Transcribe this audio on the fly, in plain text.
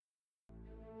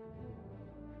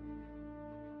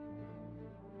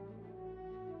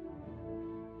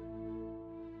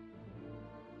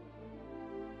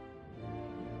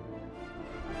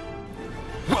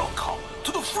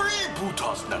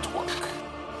Brutus Network.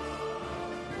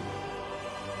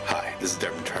 Hi, this is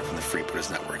Devin Tart from the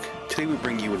Freebooters Network. Today we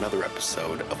bring you another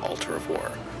episode of Altar of War,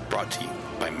 brought to you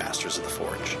by Masters of the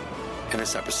Forge. In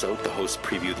this episode, the hosts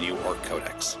preview the new Orc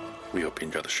Codex. We hope you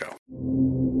enjoy the show.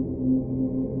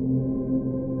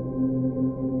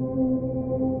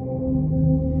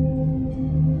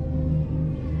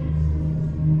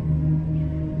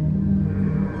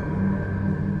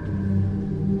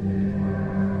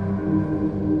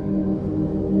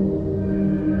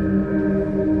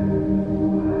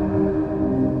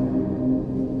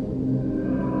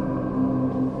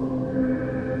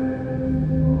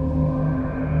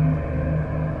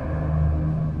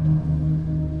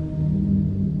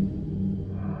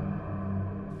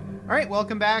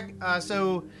 Welcome back.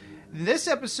 So this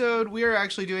episode, we are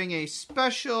actually doing a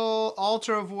special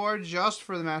Altar of War just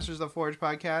for the Masters of the Forge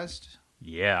podcast.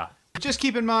 Yeah. Just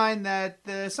keep in mind that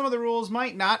some of the rules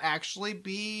might not actually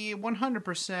be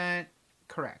 100%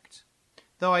 correct.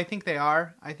 Though I think they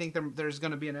are. I think there's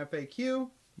going to be an FAQ.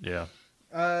 Yeah.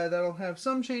 That'll have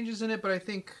some changes in it, but I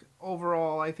think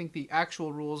overall, I think the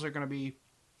actual rules are going to be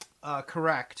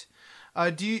correct.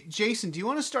 Jason, do you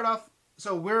want to start off?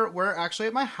 So we're actually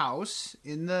at my house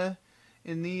in the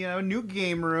new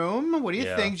game room. What do you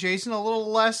think, Jason? A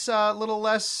little less like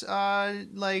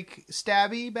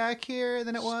stabby back here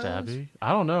than it was. Stabby?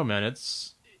 I don't know, man.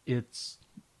 It's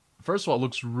first of all, it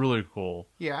looks really cool.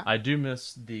 Yeah. I do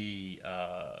miss the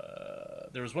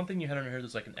there was one thing you had on here.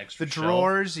 There's like an extra the shelf.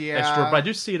 Drawers. Yeah. Extra, but I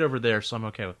do see it over there, so I'm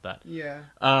okay with that. Yeah.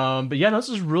 But yeah, no, this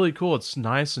is really cool. It's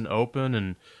nice and open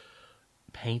and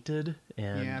painted,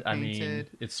 and painted. I mean,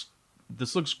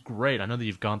 this looks great. I know that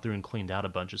you've gone through and cleaned out a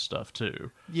bunch of stuff,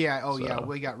 too. Yeah, yeah,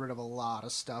 we got rid of a lot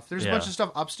of stuff. There's a bunch of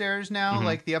stuff upstairs now,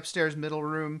 like the upstairs middle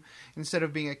room, instead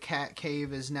of being a cat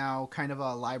cave, is now kind of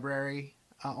a library,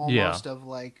 almost of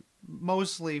like,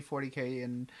 mostly 40k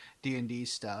and D&D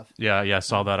stuff. Yeah, I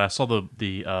saw that. I saw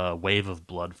the Wave of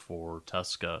Blood for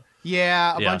Tuska.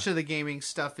 Yeah, a bunch of the gaming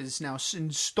stuff is now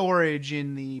in storage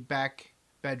in the back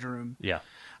bedroom. Yeah.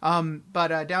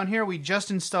 But down here, we just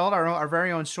installed our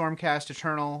very own Stormcast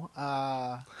Eternal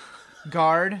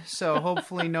guard, so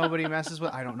hopefully nobody messes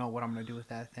with. I don't know what I'm going to do with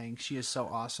that thing. She is so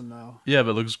awesome, though. Yeah,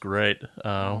 but it looks great.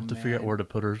 I'll have to figure out where to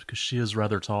put her, because she is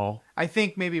rather tall. I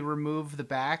think maybe remove the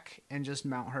back and just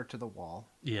mount her to the wall.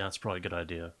 Yeah, that's probably a good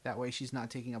idea. That way she's not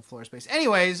taking up floor space.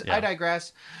 Anyways, I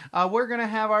digress. We're going to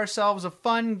have ourselves a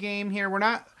fun game here.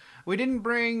 We didn't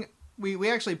bring...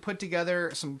 We actually put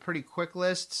together some pretty quick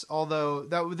lists, although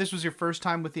this was your first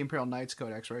time with the Imperial Knights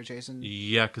Codex, right, Jason?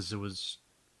 Yeah, because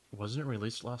wasn't it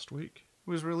released last week? It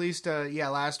was released,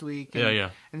 last week. And,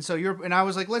 And so I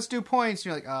was like, let's do points. And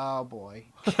you're like, oh boy.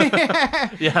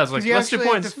 Yeah, I was like, let's do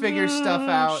points. Have to figure stuff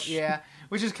out,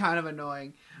 which is kind of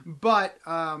annoying. But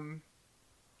we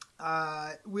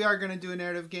are going to do a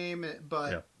narrative game,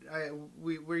 but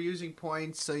we're using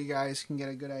points so you guys can get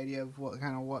a good idea of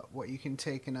what you can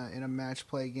take in a match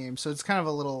play game. So it's kind of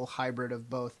a little hybrid of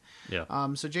both.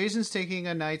 Yeah. So Jason's taking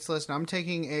a Knights list, and I'm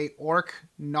taking a Orc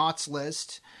Knots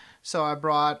list. So I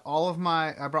brought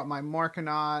my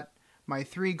Morkanaut, my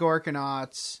 3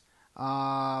 Gorkanauts,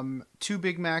 2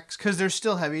 Big Mechs, because they're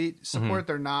still heavy support.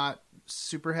 They're not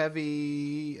super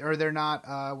heavy, or they're not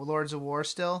Lords of War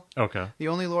still. Okay. The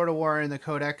only Lord of War in the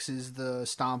Codex is the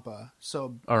Stampa.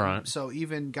 So all right. So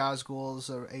even Gazgul's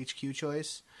a HQ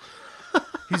choice.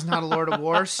 He's not a Lord of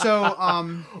War. So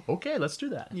okay, let's do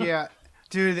that. Yeah.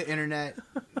 Dude, the internet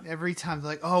every time they're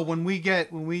like, oh, when we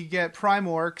get Prime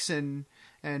Orcs and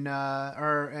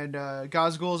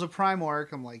Gazgul's a Prime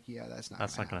Orc, I'm like, yeah, that's not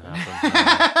going to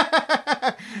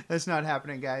happen. That's not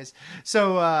happening, guys.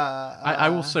 So I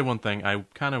will say one thing. I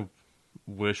kind of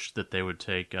wish that they would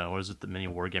take what is it that Mini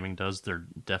Wargaming does? Their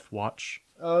Death Watch.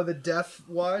 Oh, the Death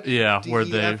Watch. Yeah, where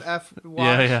they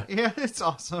yeah, it's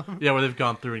awesome. Yeah, where they've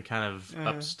gone through and kind of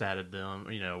upstatted them.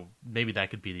 Maybe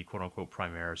that could be the quote unquote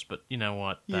Primaris, but you know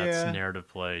what? That's narrative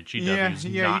play. GW's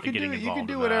not getting involved. You can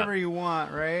do whatever you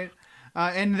want, right?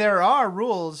 And there are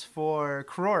rules for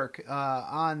Krork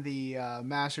on the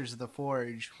Masters of the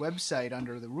Forge website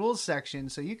under the rules section,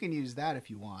 so you can use that if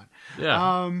you want.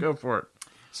 Yeah, go for it.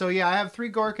 So yeah, I have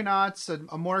 3 Gorkanauts, a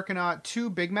Morkanaut, 2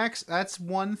 Big Mechs. That's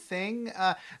one thing.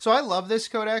 So I love this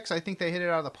codex. I think they hit it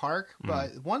out of the park.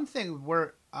 But one thing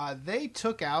where they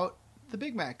took out the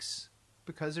Big Mechs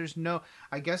because there's no.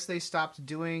 I guess they stopped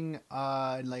doing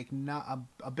not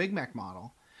a Big Mech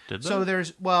model. Did they? So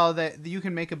there's you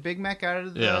can make a Big Mech out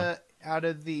of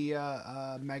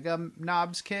the Mega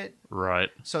Knobs kit. Right.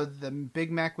 So the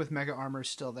Big Mech with Mega Armor is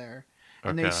still there.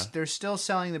 And Okay. they're still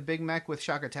selling the Big Mech with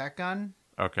Shock Attack Gun.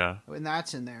 Okay. And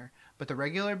that's in there. but the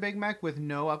regular Big Mech with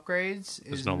no upgrades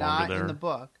is not in the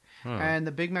book. And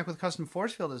the Big Mech with custom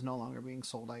force field is no longer being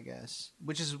sold, I guess.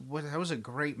 That was a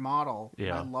great model.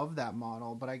 Yeah. I love that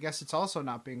model, but I guess it's also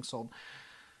not being sold.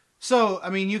 So, I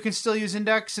mean, you can still use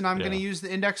Index, and I'm going to use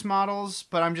the Index models,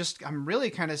 but I'm really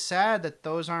kind of sad that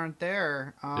those aren't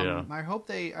there. I hope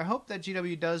that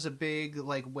GW does a big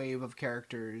like wave of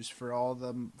characters for all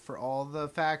the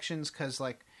factions, because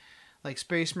like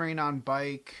Space Marine on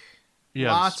bike.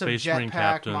 Yeah, lots of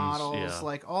jetpack models,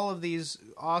 like all of these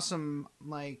awesome,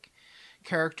 like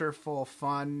characterful,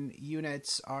 fun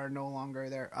units are no longer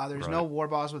there. There's no war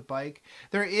boss with bike.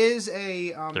 There is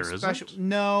a special. Isn't?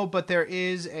 No, but there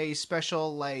is a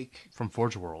special like from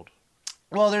Forge World.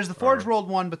 Well, there's the Forge World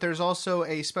one, but there's also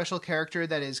a special character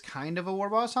that is kind of a war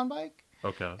boss on bike.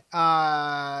 Okay.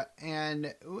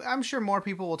 And I'm sure more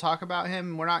people will talk about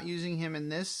him. We're not using him in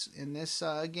this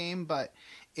game, but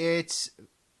it's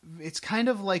kind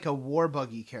of like a war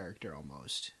buggy character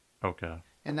almost. Okay.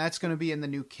 And that's going to be in the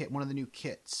new kit, one of the new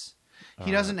kits.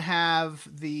 He doesn't have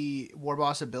the war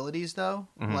boss abilities though,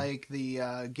 like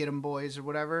the Get 'em Boys or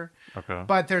whatever. Okay.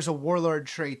 But there's a warlord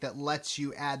trait that lets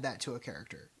you add that to a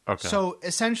character. Okay. So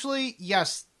essentially,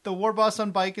 yes, the war boss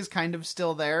on bike is kind of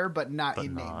still there, but not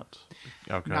in name.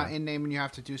 Okay. Not in name, and you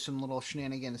have to do some little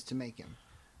shenanigans to make him.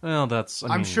 Well,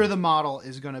 I'm sure the model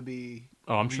is going to be.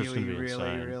 Oh, I'm sure it's going to be really,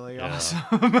 insane. really yeah.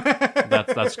 awesome.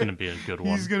 that's going to be a good one.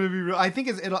 He's going to be real. I think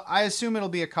I assume it'll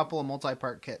be a couple of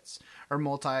multi-part kits or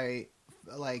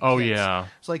Oh kits. yeah.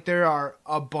 So like there are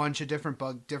a bunch of different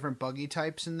buggy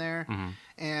types in there,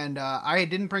 and I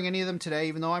didn't bring any of them today,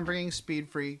 even though I'm bringing Speed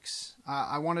Freaks.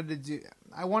 I wanted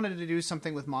to do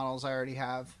something with models I already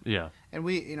have. Yeah. And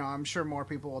I'm sure more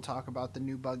people will talk about the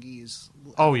new buggies.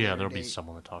 Oh yeah, there'll be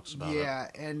someone that talks about it. Yeah,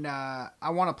 and I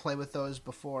want to play with those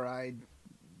before I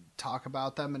talk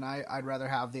about them, and I'd rather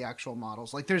have the actual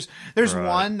models. Like there's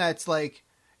one that's like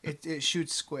it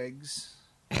shoots squigs.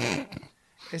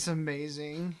 It's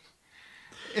amazing.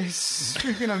 It's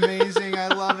freaking amazing. I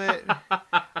love it.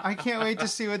 I can't wait to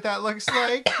see what that looks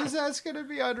like, because that's going to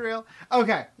be unreal.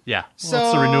 Okay. Yeah. Well,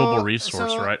 it's a renewable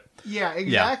resource, right? Yeah,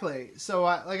 exactly. Yeah. So,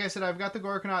 like I said, I've got the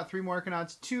Gorkanaut, 3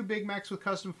 Morkanauts, 2 Big Mechs with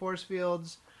custom force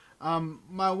fields.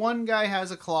 My one guy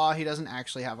has a claw. He doesn't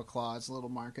actually have a claw. It's a little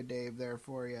Marka Dave there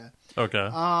for you. Okay.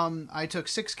 I took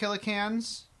 6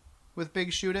 Killicans with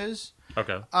big shooters.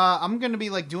 Okay. I'm going to be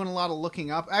doing a lot of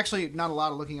looking up. Actually, not a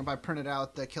lot of looking up. I printed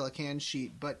out the Killican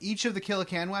sheet, but each of the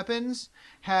Killican weapons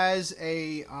has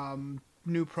a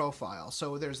new profile.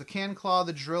 So there's the Can Claw,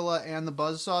 the Drilla, and the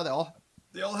Buzzsaw.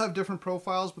 They all have different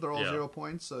profiles, but they're all 0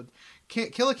 points. So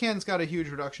Killican's got a huge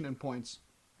reduction in points.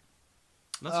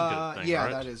 That's a good thing, yeah,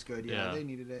 right? That is good. Yeah, they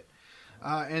needed it.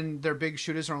 And their big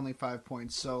shooters are only 5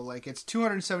 points. So it's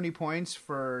 270 points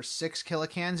for 6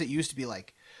 Killicans. It used to be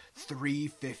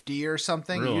 350 or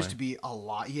something. Really? It used to be a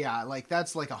lot. Yeah,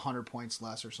 that's 100 points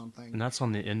less or something. And that's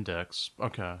on the index.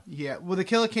 Okay. Yeah, well the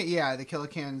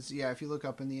Killicans, if you look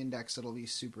up in the index it'll be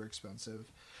super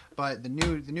expensive. But the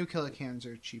new Killicans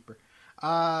are cheaper.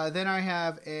 Then I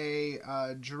have a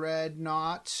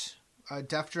Dreadnought,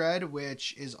 Def Dread,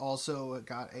 which is also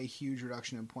got a huge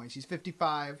reduction in points. He's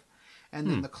 55, and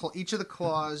then each of the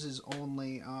claws is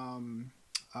only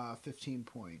 15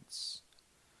 points.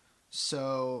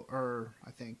 So, or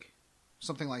I think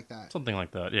something like that. Something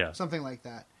like that, yeah. Something like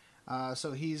that.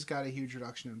 So he's got a huge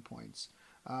reduction in points.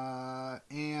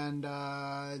 And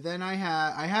then I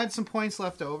had some points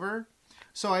left over.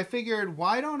 So I figured,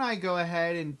 why don't I go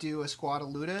ahead and do a squad of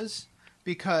Ludas?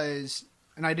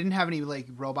 And I didn't have any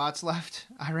robots left.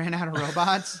 I ran out of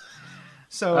robots.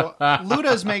 So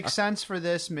Ludas make sense for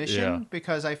this mission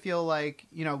because I feel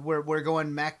we're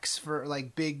going mechs for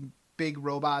big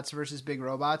robots versus big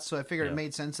robots. So I figured it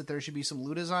made sense that there should be some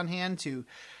Ludas on hand to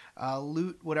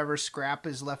loot whatever scrap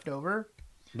is left over.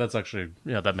 That's actually,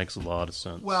 that makes a lot of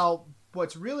sense. Well,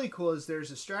 what's really cool is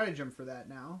there's a stratagem for that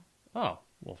now. Oh,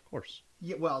 well, of course.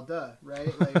 Yeah, well, duh,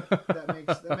 right?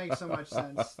 That makes so much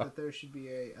sense that there should be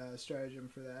a stratagem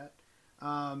for that.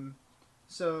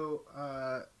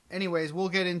 Anyways, we'll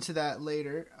get into that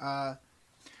later. All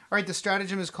right, the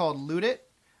stratagem is called Loot It.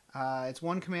 It's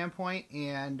 1 command point,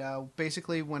 and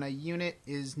basically when a unit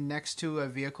is next to a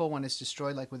vehicle, when it's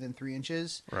destroyed, within 3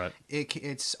 inches, right,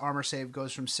 its armor save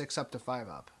goes from 6 up to 5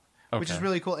 up. Okay. Which is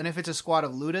really cool. And if it's a squad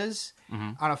of Ludas,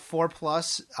 on a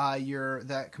 4+,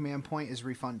 that command point is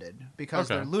refunded because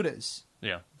they're Ludas.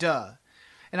 Yeah. Duh.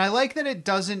 And I like that it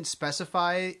doesn't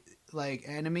specify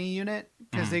enemy unit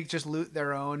because they just loot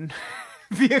their own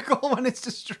vehicle when it's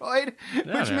destroyed,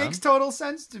 which makes total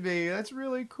sense to me. That's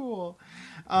really cool.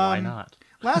 Why not?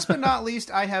 Last but not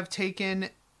least, I have taken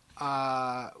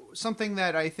something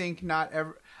that I think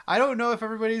I don't know if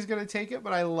everybody's going to take it,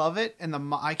 but I love it, and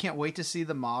I can't wait to see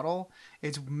the model.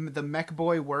 It's the Mech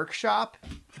Boy Workshop.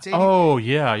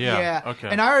 Yeah. Okay.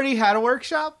 And I already had a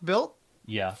workshop built.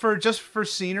 Yeah. For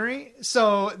scenery,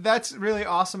 so that's really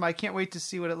awesome. I can't wait to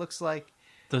see what it looks like.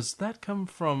 Does that come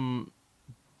from?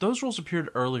 Those rules appeared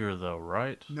earlier, though,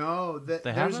 right? No,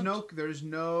 there's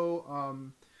no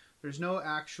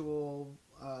actual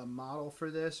model for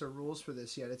this or rules for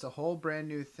this yet. It's a whole brand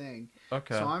new thing.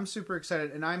 Okay. So I'm super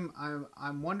excited, and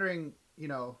I'm wondering,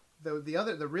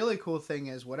 the really cool thing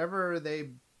is whatever they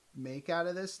make out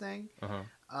of this thing,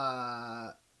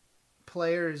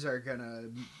 players are gonna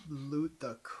loot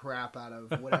the crap out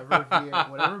of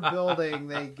whatever building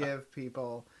they give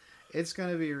people. It's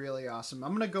gonna be really awesome.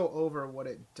 I'm gonna go over what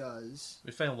it does.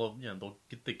 We found they'll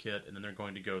get the kit and then they're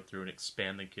going to go through and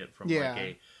expand the kit from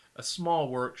like a small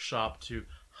workshop to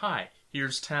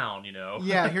here's town.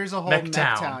 Yeah, here's a whole mech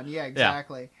town. Yeah,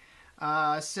 exactly.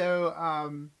 Yeah. It's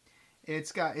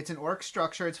an orc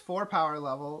structure. It's 4 power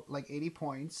level, like 80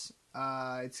 points.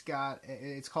 It's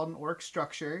called an orc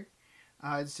structure.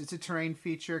 It's a terrain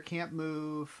feature, can't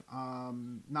move,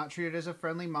 not treated as a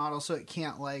friendly model, so it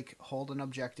can't hold an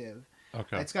objective.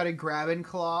 Okay. It's got a grab and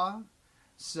claw,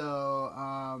 so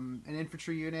an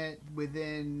infantry unit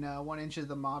within 1 inch of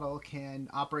the model can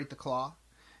operate the claw,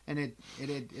 and it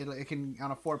can,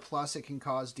 on a 4+, it can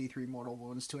cause D3 mortal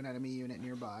wounds to an enemy unit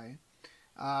nearby.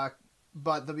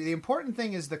 But the important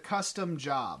thing is the custom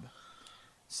job.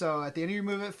 So at the end of your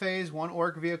movement phase, 1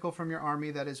 orc vehicle from your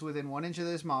army that is within 1 inch of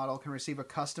this model can receive a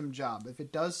custom job. If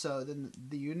it does so, then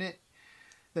the unit,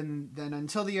 then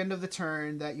until the end of the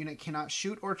turn, that unit cannot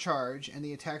shoot or charge, and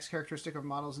the attacks characteristic of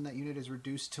models in that unit is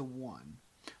reduced to 1.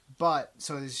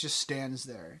 So it just stands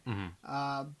there. Mm-hmm.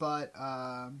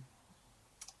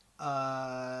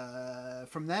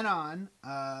 From then on,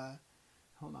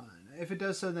 hold on. If it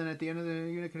does so, then at the end of the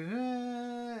unit,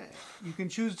 you can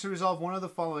choose to resolve one of the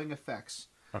following effects.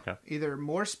 Okay. Either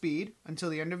more speed until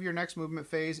the end of your next movement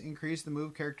phase, increase the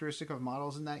move characteristic of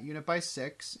models in that unit by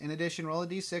 6. In addition, roll a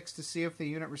d6 to see if the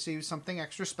unit receives something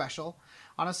extra special.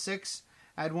 On a 6,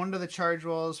 add 1 to the charge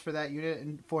rolls for that unit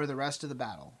and for the rest of the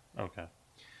battle. Okay.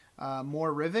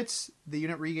 More rivets. The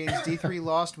unit regains D3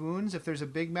 lost wounds if there's a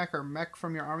big mech or mech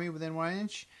from your army within 1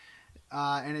 inch,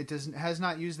 and it has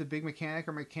not used the big mechanic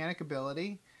or mechanic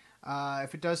ability.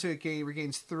 If it does so, it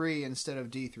regains 3 instead of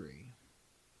D3.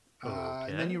 Okay.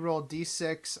 And then you roll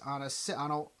d6 on a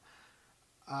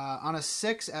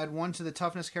 6. Add 1 to the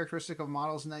toughness characteristic of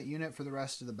models in that unit for the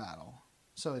rest of the battle.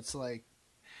 So it's like,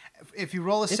 if you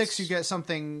roll a 6, you get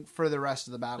something for the rest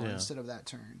of the battle instead of that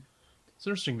turn. It's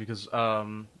interesting because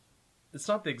it's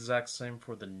not the exact same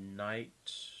for the night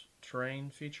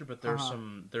terrain feature, but there's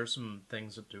some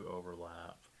things that do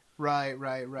overlap. Right.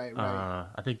 I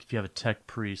think if you have a tech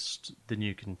priest, then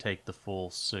you can take the full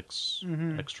 6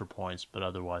 extra points, but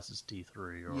otherwise it's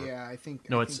D3. I think...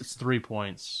 It's 3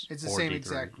 points. It's the or same D3.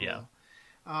 exact rule. Yeah.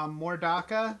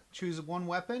 Mordaka, choose 1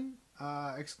 weapon,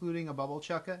 excluding a bubble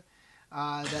chucka,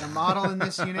 that a model in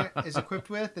this unit is equipped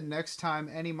with. The next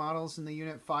time any models in the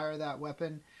unit fire that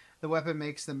weapon, the weapon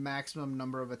makes the maximum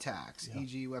number of attacks. Yeah.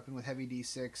 E.g., weapon with heavy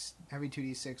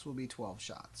 2d6 will be 12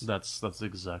 shots. That's the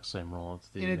exact same roll.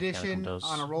 In addition,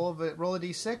 on a roll a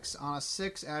d6, on a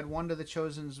 6, add 1 to the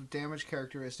chosen's damage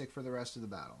characteristic for the rest of the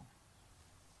battle.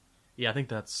 Yeah, I think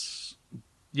that's...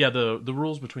 Yeah, the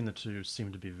rules between the two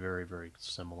seem to be very, very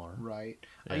similar. Right.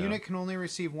 Yeah. A unit can only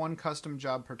receive 1 custom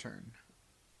job per turn.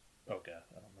 Okay.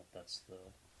 I don't know if that's the...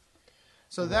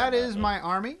 So that is my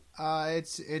army.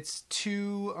 It's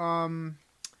 2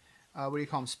 what do you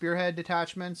call them? Spearhead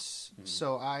detachments. Mm-hmm.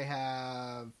 So I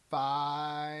have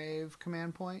 5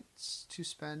 command points to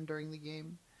spend during the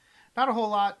game. Not a whole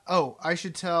lot. Oh, I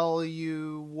should tell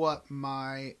you what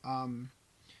my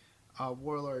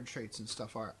warlord traits and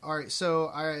stuff are. All right,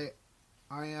 so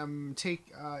I'm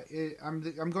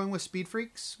going with speed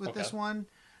freaks with this one.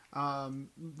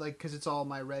 Because it's all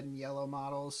my red and yellow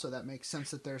models, so that makes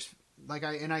sense that there's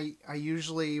I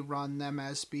usually run them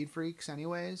as speed freaks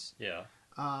anyways. Yeah.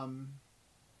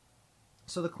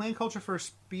 So the clan culture for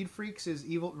speed freaks is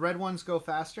evil. Red ones go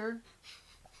faster.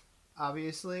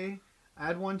 Obviously,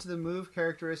 add 1 to the move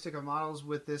characteristic of models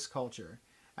with this culture.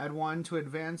 Add 1 to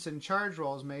advance and charge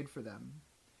rolls made for them.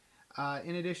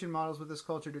 In addition, models with this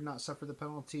culture do not suffer the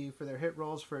penalty for their hit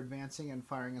rolls for advancing and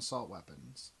firing assault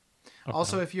weapons. Okay.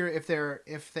 Also, if they're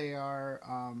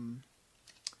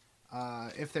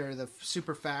the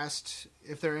super fast,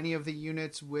 if they're any of the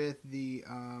units with the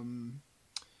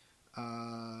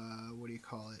what do you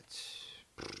call it?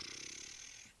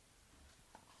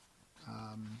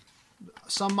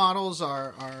 some models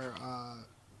are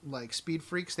like Speed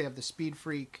Freaks. They have the Speed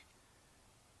Freak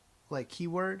like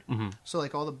keyword. Mm-hmm. So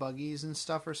like all the buggies and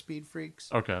stuff are Speed Freaks.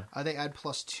 Okay. They add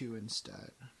 +2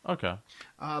 instead. Okay.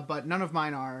 But none of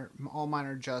mine are. All mine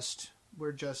are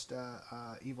we're just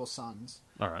Evil Sons.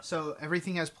 All right. So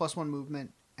everything has +1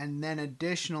 movement, and then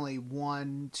additionally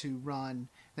 1 to run,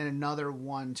 then another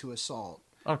 1 to assault.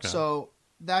 Okay. So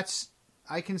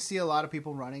I can see a lot of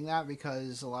people running that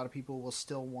because a lot of people will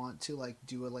still want to like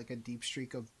do a deep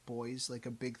streak of boys, like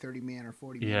a big 30-man or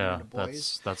 40-man to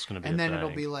boys. That's going to be. And then it'll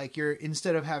be like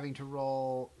instead of having to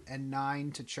roll a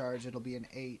 9 to charge, it'll be an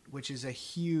 8, which is a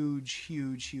huge.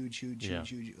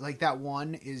 Like that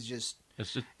 1 is just.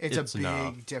 It's a big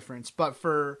enough. difference. But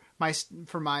for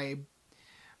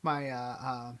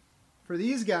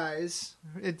these guys,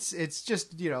 it's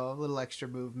just a little extra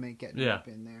movement getting up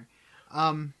in there.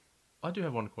 I do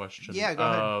have one question. Yeah, go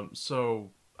ahead.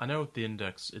 So I know with the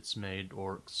index, it's made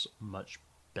orcs much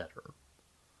better.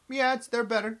 Yeah, they're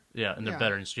better. Yeah, and they're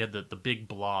better. And so you have the big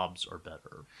blobs are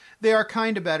better. They are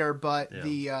kind of better, but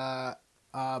the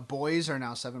boys are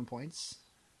now 7 points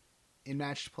in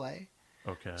matched play.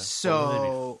 Okay.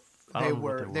 So they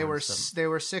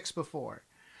were 6 before.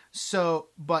 So,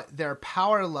 but their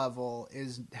power level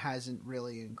hasn't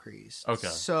really increased. Okay.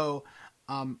 So,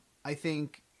 I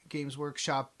think Games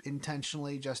Workshop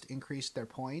intentionally just increased their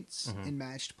points in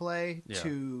matched play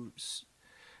to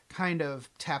kind of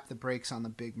tap the brakes on the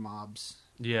big mobs.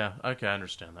 Yeah. Okay, I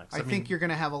understand that. I think you're going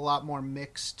to have a lot more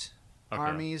mixed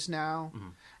armies now,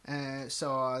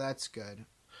 so that's good.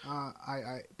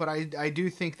 But I do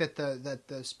think that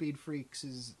the Speed Freaks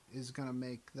are gonna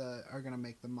make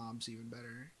the mobs even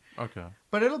better. Okay.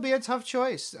 But it'll be a tough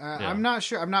choice. I'm not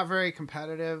sure. I'm not very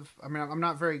competitive. I mean, I'm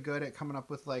not very good at coming up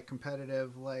with like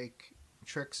competitive like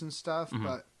tricks and stuff.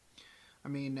 But I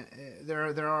mean,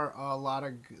 there are a lot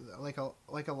of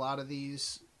a lot of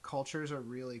these cultures are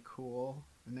really cool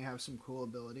and they have some cool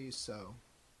abilities. So.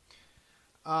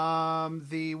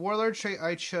 The Warlord trait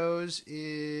I chose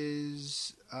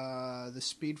is the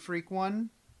Speed Freak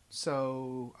one.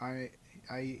 So I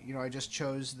just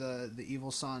chose the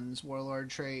Evil Sons Warlord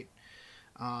trait.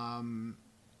 And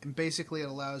basically it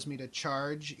allows me to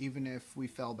charge even if we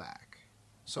fell back.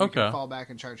 So we can fall back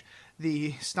and charge.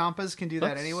 The Stompas can do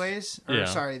that anyways. Or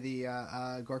sorry, the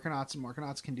Gorkanauts and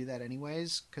Morkanauts can do that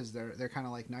anyways because they're kind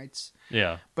of like knights.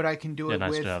 Yeah. But I can do it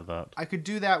nice with. To have that. I could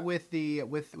do that with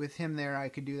with him there. I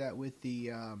could do that with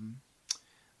the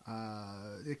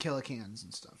Killicans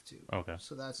and stuff too. Okay.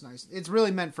 So that's nice. It's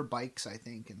really meant for bikes, I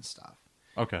think, and stuff.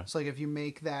 Okay. So like if you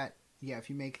make that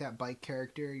bike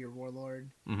character your warlord,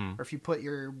 or if you put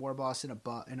your war boss in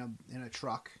a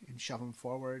truck and shove him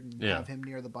forward and have him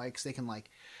near the bikes, they can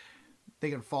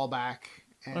fall back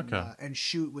and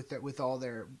shoot with all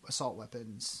their assault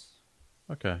weapons.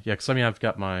 Okay. Yeah, because I've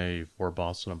got my war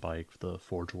boss on a bike, the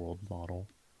Forge World model.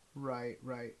 Right.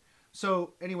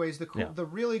 So, anyways, the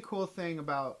really cool thing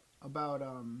about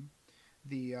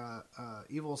the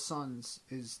Evil Sons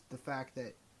is the fact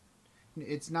that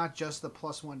it's not just the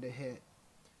 +1 to hit,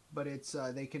 but it's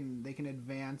they can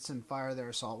advance and fire their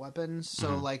assault weapons.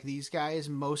 So like these guys,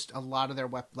 a lot of their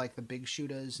like the big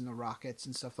shooters and the rockets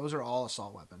and stuff, those are all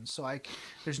assault weapons. So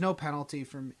there's no penalty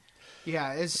from.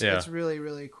 It's really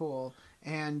really cool.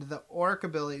 And the orc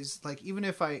abilities, like even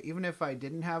if I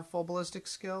didn't have full ballistic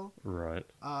skill, right?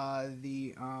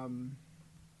 The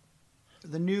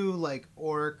new like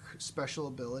orc special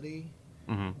ability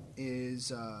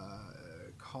is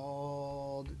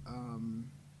called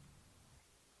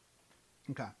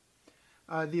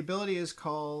the ability is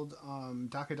called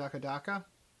Daka Daka Daka.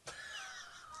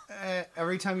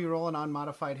 Every time you roll an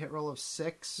unmodified hit roll of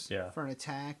 6 for an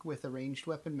attack with a ranged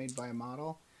weapon made by a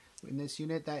model in this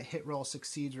unit, that hit roll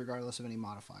succeeds regardless of any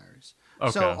modifiers.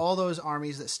 Okay. So all those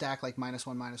armies that stack like -1,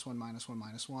 -1,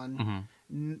 -1,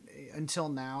 -1, until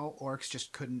now, orcs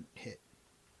just couldn't hit.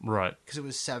 Right. Because it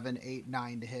was 7, 8,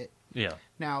 9 to hit. Yeah.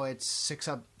 Now it's 6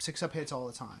 up hits all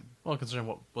the time. Well,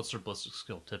 considering what's their ballistic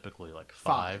skill typically, like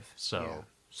 5. So. Yeah.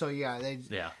 So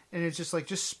and it's just like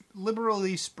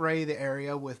liberally spray the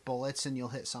area with bullets and you'll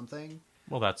hit something.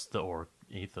 Well, that's the orc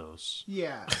ethos.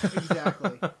 Yeah,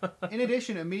 exactly. In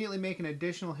addition, immediately make an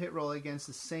additional hit roll against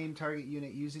the same target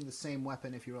unit using the same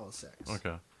weapon if you roll a 6.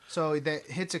 Okay. So the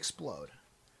hits explode,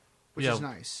 which is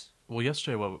nice. Well,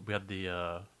 yesterday we had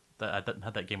I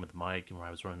had that game with Mike where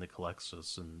I was running the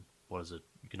Calexis, and what is it?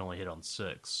 You can only hit on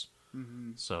 6.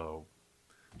 Mm-hmm. So.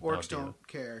 Orcs don't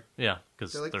care. Yeah,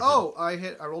 because they're like,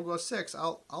 I rolled a 6.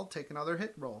 I'll take another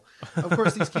hit roll. Of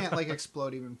course, these can't like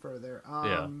explode even further.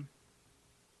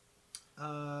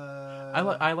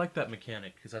 I like that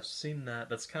mechanic because I've seen that.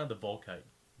 That's kind of the Volkite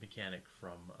mechanic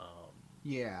from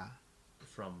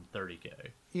from 30K.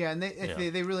 Yeah, and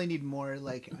they really need more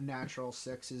like natural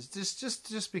sixes,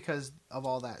 just because of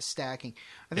all that stacking.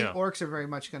 I think orcs are very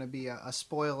much going to be a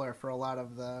spoiler for a lot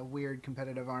of the weird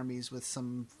competitive armies with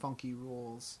some funky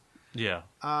rules. Yeah.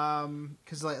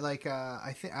 Because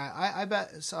I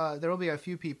bet there will be a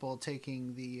few people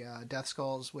taking the Death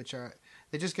Skulls, which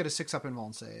they just get a 6-up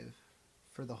invuln save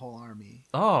for the whole army.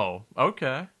 Oh,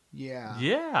 okay. Yeah.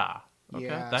 Yeah. Okay.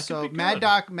 Yeah. That so could be Mad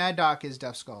good. Doc is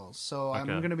Death Skulls. So I'm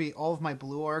Okay. gonna be all of my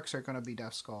blue orcs are gonna be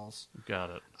Death Skulls.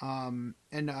 Got it. And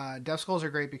Death Skulls are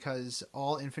great because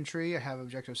all infantry have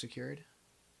objective secured,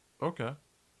 Okay.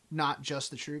 not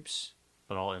just the troops.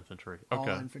 But all infantry.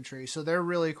 Okay. All infantry, so they're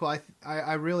really cool.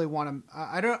 I really want them.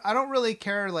 I don't really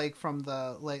care like from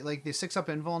the like the 6-up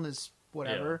invuln is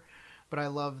whatever, but I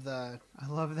love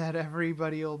that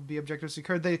everybody will be objective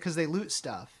secured because they loot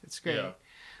stuff. It's great. Yeah.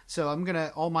 So I'm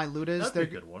gonna all my Ludas. That'd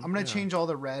be a good one. I'm gonna change all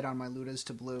the red on my Ludas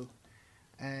to blue,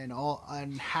 and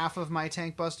half of my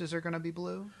tank busters are gonna be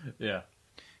blue. Yeah.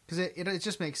 Because it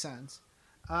just makes sense.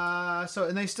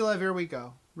 And they still have Here We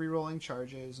Go, re-rolling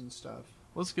charges and stuff.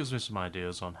 Well, this gives me some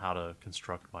ideas on how to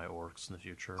construct my orcs in the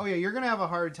future. Oh yeah, you're gonna have a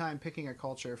hard time picking a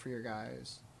culture for your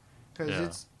guys,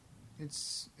 because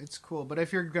it's cool. But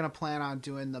if you're gonna plan on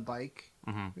doing the bike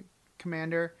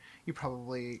commander, you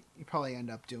probably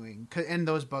end up doing, and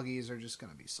those buggies are just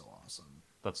gonna be so awesome.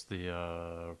 That's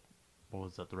the what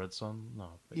was that? The Red Sun?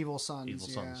 No, Evil Sons. Evil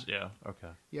Sons. Yeah.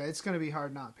 Okay. Yeah, it's gonna be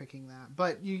hard not picking that,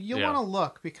 but you'll want to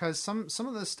look because some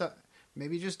of the stuff.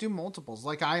 Maybe just do multiples.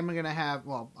 Like I'm going to have,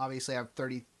 well, obviously I have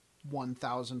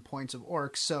 31,000 points of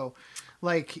orcs. So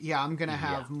like, yeah, I'm going to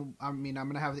have, I'm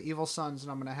going to have the Evil Sons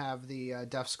and I'm going to have the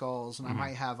Death Skulls and I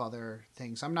might have other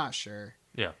things. I'm not sure.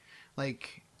 Yeah.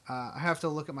 Like, I have to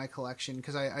look at my collection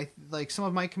because I like some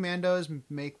of my commandos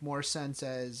make more sense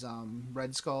as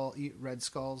Red Skulls?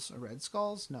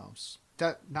 No,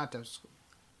 not Death Skulls.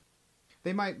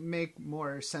 They might make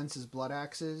more sense as Blood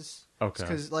Axes. Okay.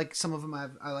 Because like some of them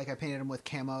I painted them with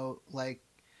camo, like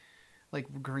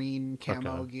green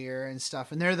camo gear and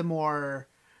stuff, and they're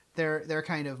they're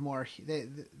kind of more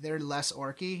they're less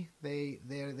orky.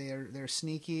 They're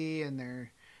sneaky and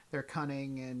they're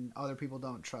cunning, and other people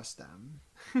don't trust them.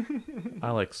 I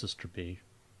like Sister B.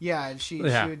 Yeah, she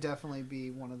would definitely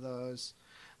be one of those.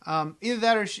 Either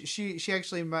that or she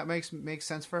actually makes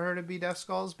sense for her to be Death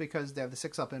Skulls because they have the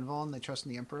 6-up invuln and they trust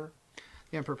in the Emperor.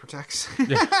 The Emperor protects.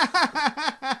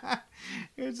 Yeah.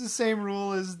 It's the same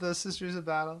rule as the Sisters of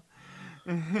Battle.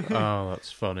 Oh,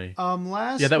 that's funny.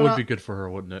 Last, yeah, that would be good for her,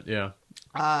 wouldn't it? Yeah.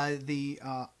 The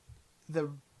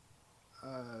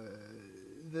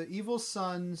Evil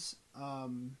Sons a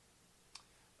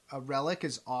relic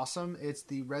is awesome. It's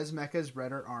the Res Mecha's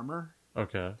Redder armor.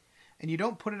 Okay. And you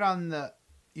don't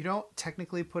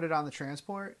technically put it on the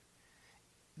transport.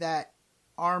 That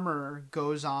armor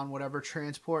goes on whatever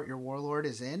transport your warlord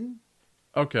is in.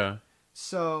 Okay.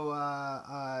 So,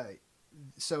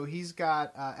 so he's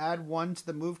got add 1 to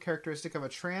the move characteristic of a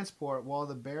transport while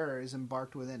the bearer is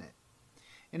embarked within it.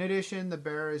 In addition, the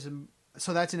bearer is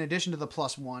so that's in addition to the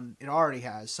 +1 it already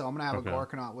has. So I'm gonna have a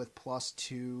Gorkanaut with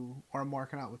 +2, or a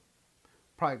Morkanaut with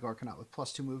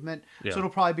 +2 movement. Yeah. So it'll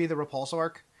probably be the Repulse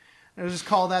Orc. I'll just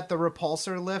call that the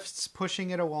repulsor lifts, pushing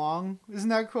it along. Isn't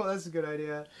that cool? That's a good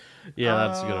idea. Yeah,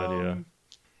 that's a good idea.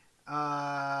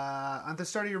 At the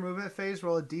start of your movement phase,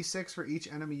 roll a d6 for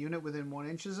each enemy unit within 1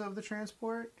 inch of the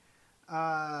transport.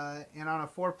 And on a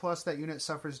 4+, that unit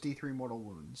suffers d3 mortal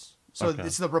wounds. So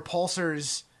it's the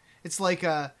repulsors. It's like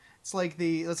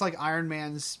Iron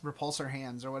Man's repulsor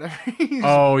hands or whatever.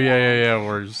 Oh yeah.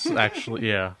 We're just actually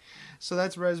So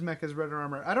that's Res Mecha's Red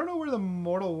armor. I don't know where the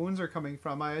mortal wounds are coming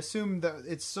from. I assume that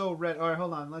it's so red. All right,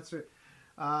 hold on. Let's read.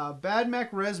 Bad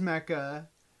Mech Res Mecha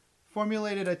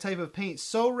formulated a type of paint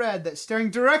so red that staring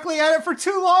directly at it for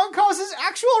too long causes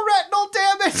actual retinal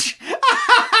damage.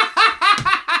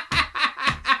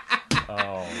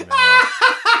 Oh no.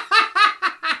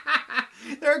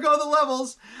 There go the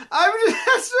levels. I'm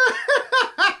just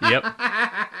Yep.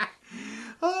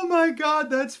 Oh my god,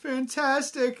 that's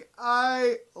fantastic.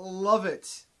 I love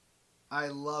it.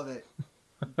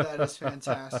 That is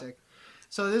fantastic.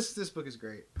 So this book is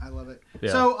great. I love it.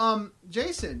 Yeah. So,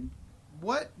 Jason,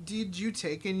 what did you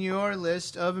take in your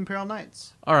list of Imperial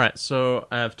Knights? All right, so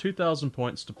I have 2,000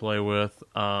 points to play with.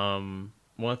 One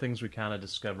of the things we kind of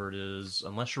discovered is,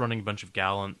 unless you're running a bunch of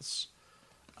Gallants,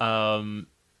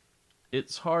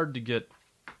 it's hard to get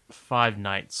 5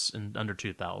 Knights in under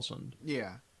 2,000.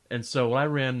 Yeah. And so what I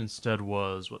ran instead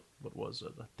was, what was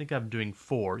it? I think I'm doing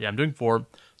 4. Yeah, I'm doing 4.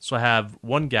 So I have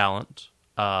 1 Gallant,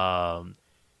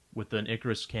 with an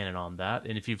Icarus cannon on that.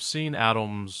 And if you've seen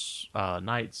Adam's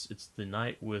knights, it's the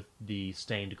knight with the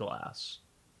stained glass.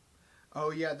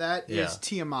 Oh yeah, that is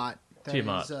Tiamat. That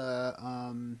Tiamat. Is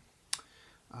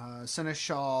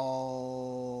Seneschal.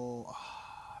 Oh,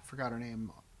 I forgot her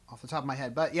name off the top of my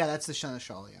head, but yeah, that's the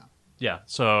Seneschal. Yeah. Yeah.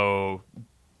 So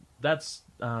that's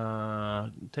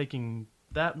taking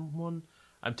that one.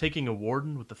 I'm taking a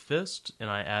Warden with the fist, and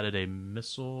I added a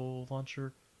missile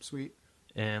launcher. Sweet.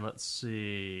 And let's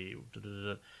see.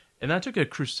 And I took a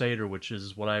Crusader, which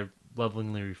is what I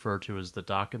lovingly refer to as the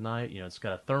Daka Knight. It's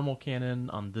got a thermal cannon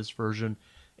on this version,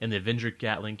 and the Avenger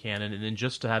Gatling cannon. And then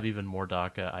just to have even more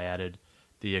Daka, I added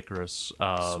the Icarus.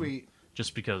 Sweet.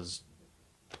 Just because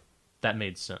that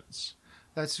made sense.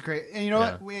 That's great. And you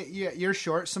know what? You're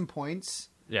short some points.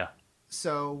 Yeah.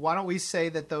 So why don't we say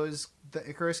that the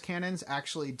Icarus cannons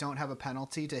actually don't have a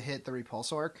penalty to hit the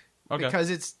Repulse Orc? Okay. Because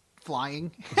it's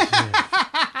flying.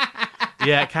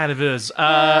 Yeah, it kind of is.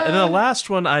 And then the last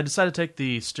one, I decided to take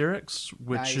the Styrax,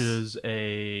 which is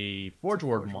a Forge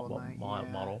World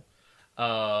model.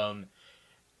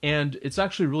 And it's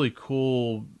actually really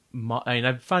cool.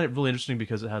 I find it really interesting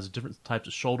because it has different types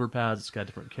of shoulder pads. It's got a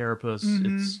different carapace.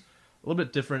 Mm-hmm. It's a little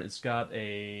bit different. It's got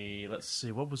let's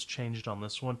see, what was changed on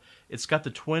this one? It's got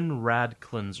the Twin Rad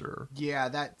Cleanser. Yeah,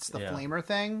 that's the flamer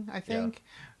thing, I think,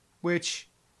 which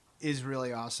is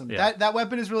really awesome. Yeah. That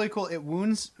weapon is really cool. It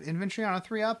wounds infantry on a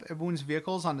 3-up. It wounds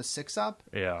vehicles on a 6-up.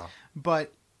 Yeah.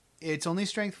 But it's only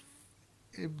strength.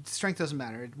 Strength doesn't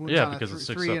matter. It wounds on because a it's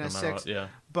 3 and a 6. Yeah.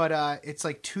 But it's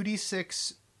like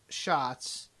 2d6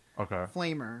 shots. Okay.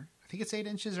 Flamer. I think it's 8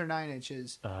 inches or 9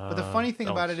 inches. But the funny thing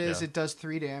about it is it does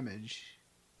 3 damage.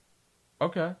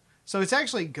 Okay. So it's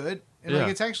actually good. And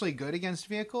it's actually good against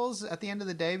vehicles at the end of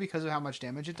the day because of how much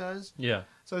damage it does. Yeah.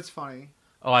 So it's funny.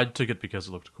 Oh, I took it because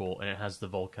it looked cool, and it has the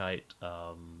Volkite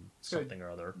something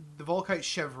or other. The Volkite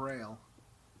Chevrail.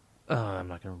 I'm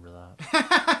not going to remember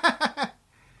that.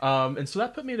 And so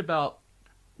that put me at about...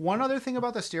 One other thing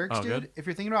about the Styrax, dude. Good. If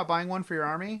you're thinking about buying one for your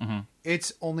army,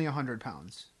 it's only 100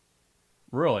 pounds.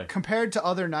 Really? Compared to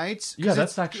other knights. Yeah,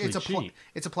 that's actually cheap.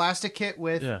 It's a plastic kit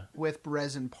with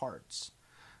resin parts.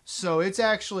 So it's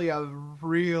actually a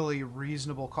really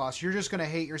reasonable cost. You're just going to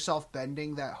hate yourself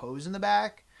bending that hose in the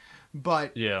back.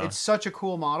 But it's such a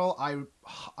cool model.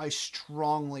 I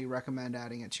strongly recommend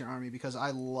adding it to your army because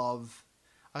I love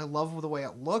the way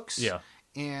it looks. Yeah.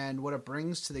 And what it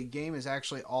brings to the game is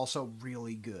actually also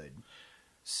really good.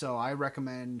 So I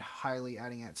recommend highly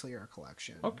adding it to your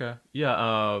collection. Okay.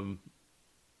 Yeah.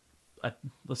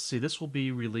 Let's see. This will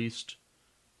be released.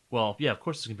 Well, yeah, of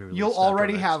course it's going to be released. You'll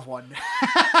already have one.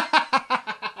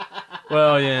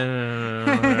 Well,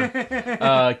 yeah.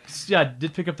 I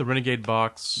did pick up the Renegade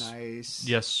box. Nice.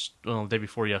 Yes, the day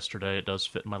before yesterday. It does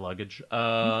fit in my luggage.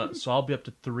 So I'll be up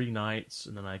to 3 nights,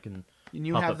 and then I can. And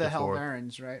you have the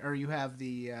Helverins, right? Or you have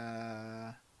the.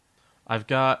 I've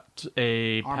got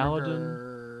a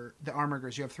Paladin. The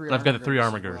Armigers. You have 3. I've got the 3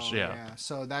 Armigers. Yeah.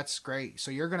 So that's great.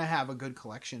 So you're going to have a good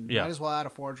collection. Yeah. Might as well add a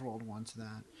Forge World one to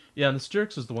that. Yeah, and the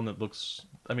Styrax is the one that looks...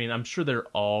 I mean, I'm sure they're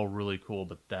all really cool,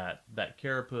 but that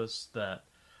carapace,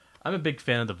 I'm a big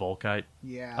fan of the Volkite.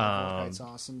 Yeah, the Volkite's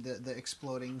awesome. The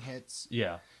exploding hits.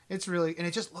 Yeah. It's really... And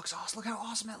it just looks awesome. Look how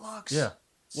awesome it looks. Yeah.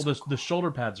 Well, the shoulder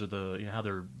pads are how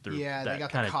they're they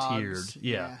got kind the of cogs. tiered.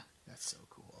 Yeah. That's so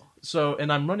cool. So,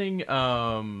 and I'm running...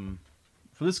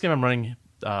 for this game, I'm running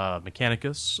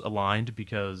Mechanicus aligned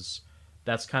because...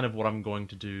 That's kind of what I'm going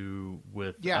to do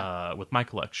with my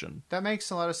collection. That makes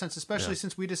a lot of sense, especially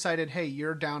since we decided, hey,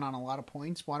 you're down on a lot of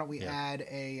points. Why don't we add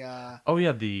a...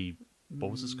 what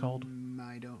was this called?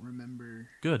 I don't remember.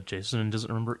 Good. Jason doesn't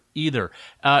remember either.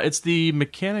 It's the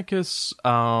Mechanicus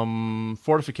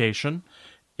Fortification.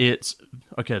 It's,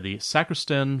 the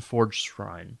Sacristan Forged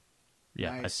Shrine.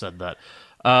 Yeah, nice. I said that.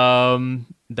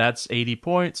 That's 80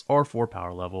 points or 4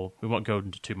 power level. We won't go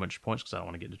into too much points because I don't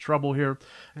want to get into trouble here.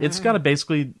 It's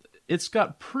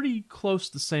got pretty close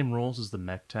to the same rules as the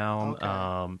Mech Town.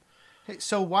 Okay. Hey,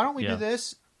 so why don't we do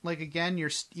this? Like, again,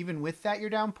 even with that, you're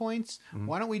down points. Mm-hmm.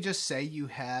 Why don't we just say you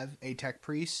have a Tech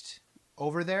Priest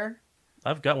over there?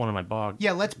 I've got one in my bog.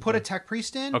 Yeah, let's put a Tech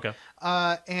Priest in. Okay.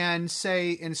 And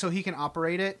so he can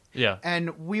operate it. Yeah.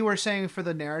 And we were saying for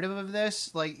the narrative of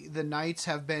this, like the Knights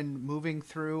have been moving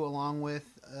through along with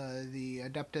the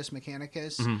Adeptus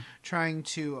Mechanicus, trying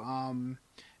to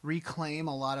reclaim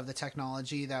a lot of the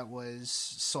technology that was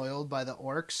soiled by the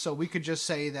orcs. So we could just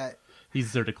say that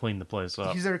he's there to clean the place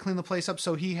up.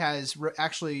 So he has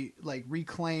actually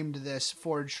reclaimed this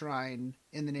Forge Shrine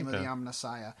in the name of the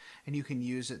Omnissiah, and you can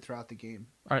use it throughout the game.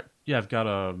 All right. Yeah, I've got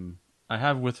I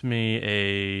have with me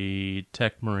a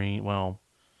Tech Marine. Well,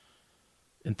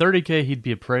 In 30K, he'd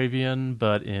be a Praevian,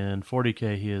 but in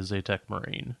 40K, he is a Tech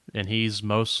Marine. And he's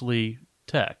mostly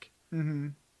Tech,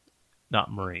 not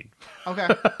Marine. Okay.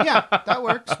 Yeah, that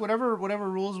works. Whatever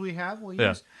rules we have, we'll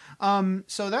use.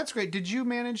 So that's great. Did you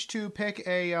manage to pick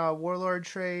a Warlord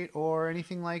trait or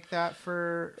anything like that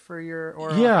for your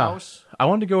a house? I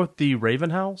wanted to go with the Raven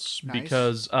House Nice.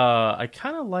 because I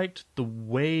kind of liked the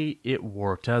way it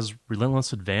worked. It has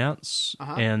Relentless Advance,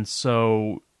 and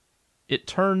so it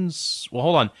turns... Well,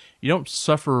 hold on. You don't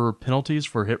suffer penalties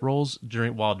for hit rolls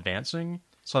while advancing,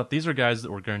 so these are guys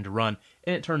that we're going to run,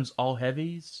 and it turns all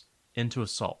heavies into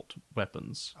assault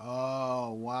weapons.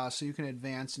 Oh, wow. So you can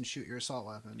advance and shoot your assault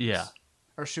weapons. Yeah.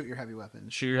 Or shoot your heavy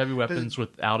weapons. Shoot your heavy weapons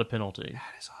without a penalty.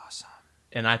 That is awesome.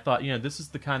 And I thought, this is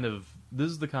the kind of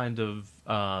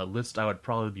list I would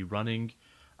probably be running.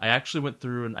 I actually went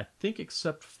through, and I think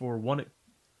except for one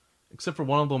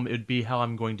of them, it'd be how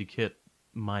I'm going to kit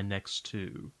my next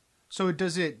two. So do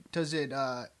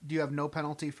you have no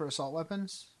penalty for assault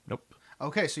weapons? Nope.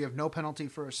 Okay, so you have no penalty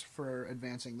for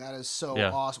advancing. That is so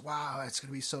awesome. Wow, that's going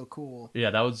to be so cool.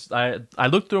 Yeah, that was... I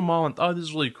looked through them all and thought, this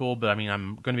is really cool, but I mean,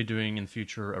 I'm going to be doing in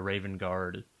future a Raven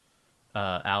Guard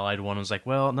allied one. I was like,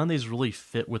 well, none of these really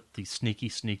fit with the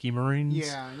sneaky Marines.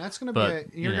 Yeah, and that's going to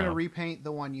be... You're going to repaint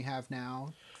the one you have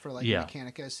now for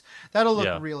Mechanicus. That'll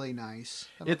look really nice.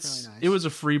 It was a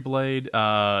free blade.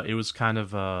 It was kind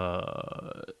of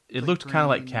it looked kind of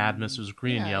like Cadmus. It was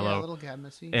green and yellow. Yeah, a little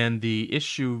Cadmus-y. And the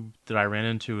issue that I ran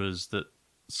into is that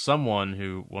someone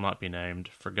who will not be named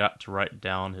forgot to write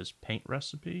down his paint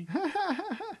recipe.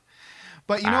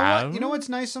 But you know what? You know what's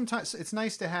nice sometimes? It's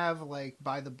nice to have like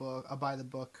by the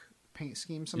book paint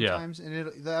scheme sometimes.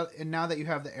 Yeah. And now that you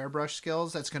have the airbrush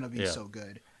skills, that's going to be so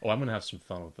good. Oh, I'm going to have some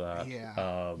fun with that.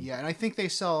 Yeah. And I think they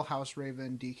sell House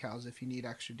Raven decals if you need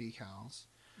extra decals.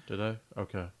 Do they?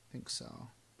 Okay. I think so.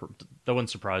 That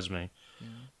wouldn't surprise me. Yeah.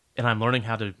 And I'm learning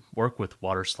how to work with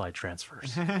water slide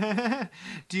transfers.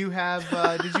 Do you have,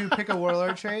 did you pick a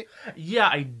Warlord trait? Yeah,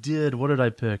 I did. What did I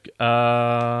pick?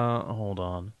 Hold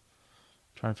on. I'm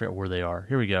trying to figure out where they are.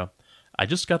 Here we go. I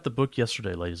just got the book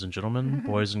yesterday, ladies and gentlemen,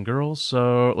 boys and girls.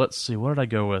 So let's see. What did I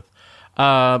go with?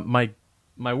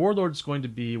 My Warlord's going to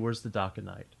be, where's the Daka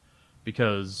Knight?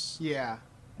 Because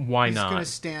why not? He's going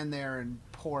to stand there and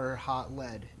pour hot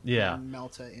lead and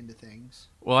melt it into things.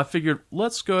 Well, I figured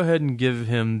let's go ahead and give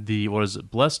him the,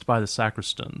 Blessed by the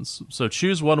Sacristans. So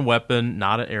choose one weapon,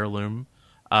 not an heirloom,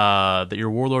 that your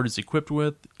Warlord is equipped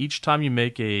with. Each time you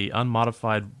make a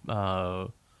unmodified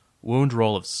wound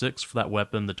roll of 6 for that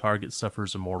weapon, the target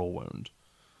suffers a mortal wound.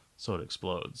 So it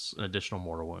explodes. An additional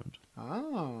mortal wound.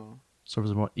 Oh.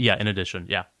 In addition,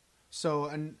 yeah. So,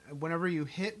 and whenever you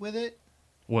hit with it...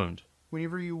 Wound.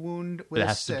 Whenever you wound with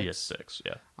a 6... It has to be a 6,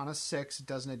 yeah. On a 6, it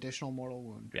does an additional mortal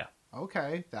wound. Yeah.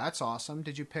 Okay, that's awesome.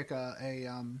 Did you pick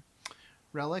a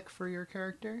relic for your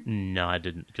character? No, I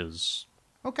didn't, because...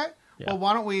 Okay. Yeah. Well,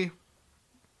 why don't we...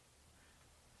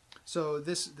 So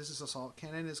this assault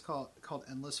cannon is called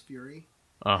Endless Fury.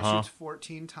 It shoots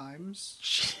 14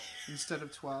 times instead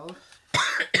of 12.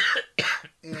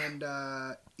 And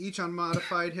each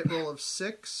unmodified hit roll of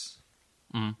 6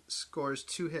 scores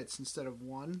 2 hits instead of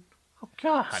 1. Oh,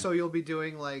 God. So you'll be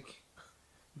doing like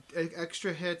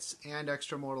extra hits and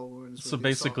extra mortal wounds. So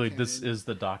basically this is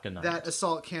the Daka Knight. That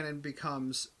assault cannon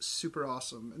becomes super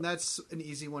awesome. And that's an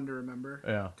easy one to remember.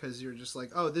 Yeah. Because you're just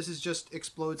like, oh, this is just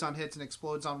explodes on hits and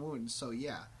explodes on wounds. So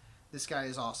yeah, this guy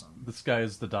is awesome. This guy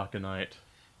is the Daka Knight.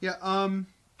 Yeah,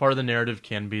 part of the narrative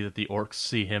can be that the orcs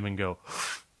see him and go...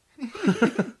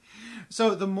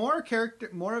 So the more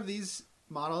of these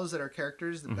models that are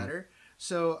characters, the better.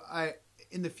 So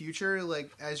in the future,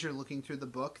 like as you're looking through the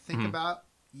book, think about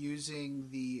using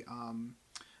the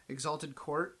Exalted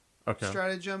Court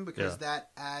stratagem, because that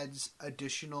adds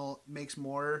makes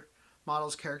more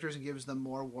models characters and gives them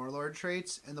more warlord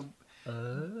traits. And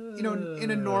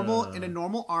in a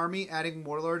normal army, adding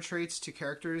warlord traits to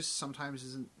characters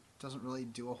sometimes doesn't really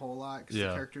do a whole lot, because the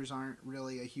characters aren't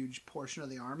really a huge portion of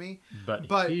the army. But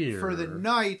for the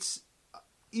knights,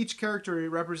 each character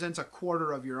represents a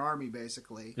quarter of your army,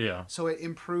 basically. Yeah. So it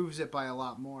improves it by a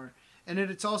lot more. And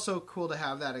it's also cool to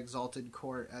have that Exalted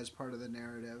Court as part of the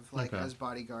narrative, like as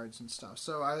bodyguards and stuff.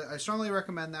 So I strongly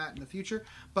recommend that in the future.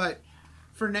 But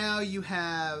for now, you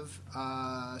have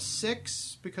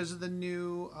 6 because of the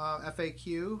new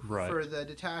FAQ for the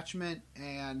detachment,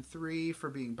 and 3 for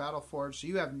being Battleforged. So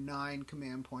you have 9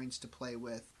 command points to play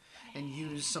with and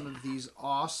use some of these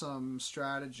awesome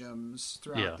stratagems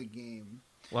throughout the game.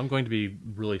 Well, I'm going to be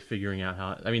really figuring out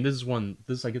how... I mean, this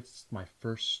is my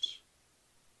first...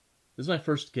 This is my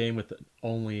first game with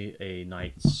only a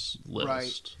Knights list.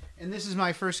 Right. And this is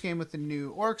my first game with the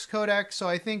new Orcs Codex, so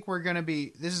I think we're going to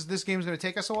be... This game's going to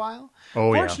take us a while.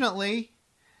 Oh, Fortunately,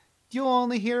 you'll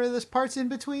only hear the parts in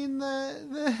between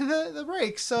the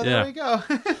breaks, so there we go.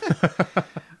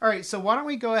 All right, so why don't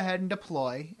we go ahead and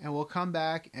deploy, and we'll come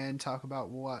back and talk about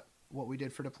what we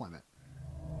did for deployment.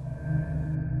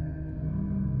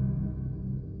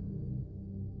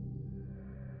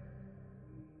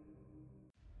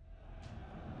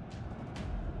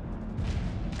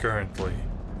 Currently,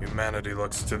 humanity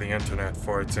looks to the internet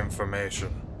for its information.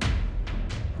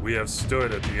 We have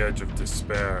stood at the edge of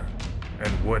despair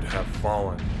and would have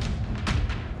fallen.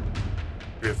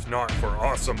 If not for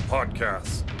awesome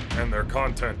podcasts and their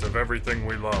content of everything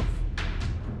we love.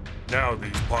 Now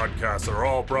these podcasts are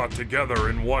all brought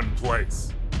together in one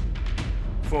place.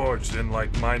 Forged in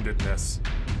like-mindedness,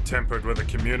 tempered with a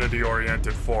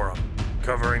community-oriented forum,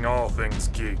 covering all things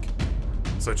geek,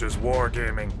 such as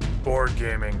wargaming, board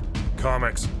gaming,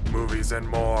 comics, movies, and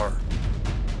more.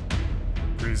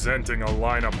 Presenting a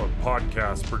lineup of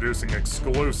podcasts producing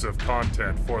exclusive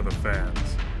content for the fans.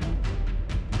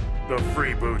 The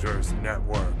Freebooters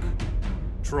Network.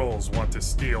 Trolls want to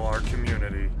steal our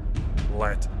community.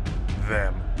 Let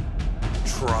them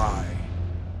try.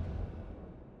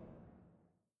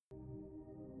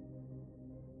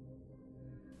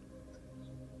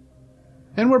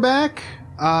 And we're back.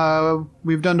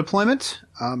 We've done deployment.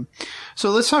 So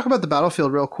let's talk about the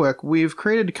battlefield real quick. We've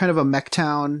created kind of a mech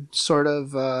town sort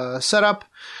of setup.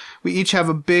 We each have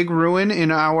a big ruin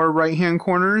in our right-hand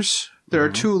corners. There are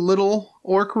two little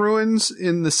orc ruins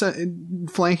in the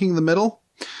flanking the middle.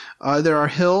 There are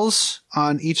hills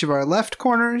on each of our left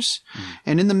corners.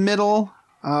 And in the middle,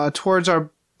 towards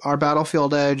our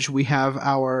battlefield edge, we have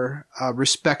our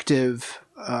respective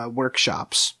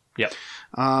workshops. Yep.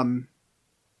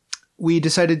 We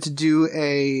decided to do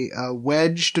a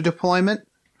wedge to deployment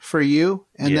for you,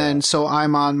 and then so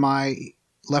I'm on my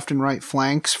left and right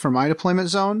flanks for my deployment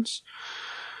zones.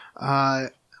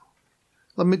 Let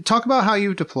me talk about how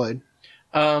you deployed.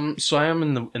 So I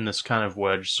am in this kind of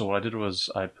wedge. So what I did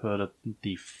was I put at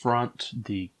the front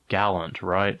the gallant,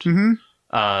 right?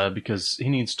 Mm-hmm. Because he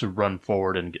needs to run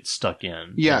forward and get stuck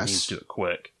in. Yes. And he needs to do it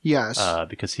quick. Yes.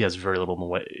 Because he has very little in the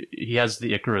way. He has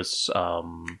the Icarus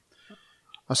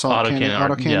assault cannon,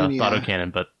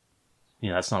 autocannon, but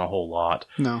that's not a whole lot.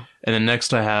 No. And then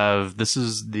next I have, this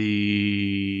is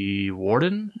the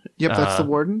Warden. Yep, that's the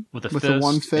Warden with the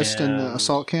one fist and the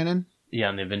assault cannon. Yeah,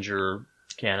 and the Avenger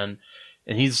cannon.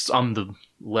 And he's on the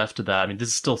left of that. I mean, this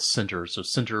is still center, so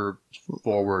center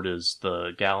forward is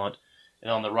the Gallant.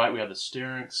 And on the right we have the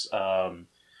Styrinx.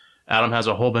 Adam has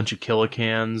a whole bunch of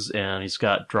Killicans, and he's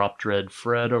got Drop Dread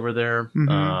Fred over there.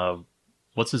 Mm-hmm.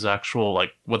 What's his actual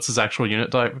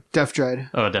unit type? Def Dread.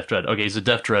 Oh, Def Dread. Okay, he's a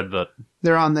Def Dread, but...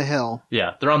 They're on the hill.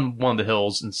 Yeah, they're on one of the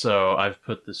hills, and so I've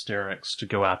put the Styrinx to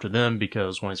go after them,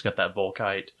 because when he's got that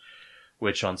Volkite,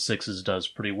 which on 6s does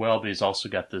pretty well, but he's also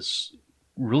got this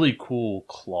really cool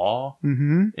claw,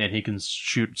 and he can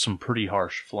shoot some pretty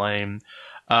harsh flame.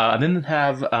 And then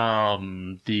have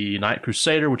the Knight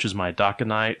Crusader, which is my Daka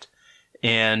Knight,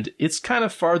 and it's kind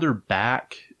of farther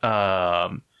back,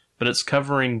 but it's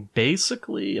covering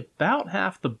basically about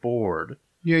half the board.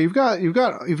 Yeah, you've got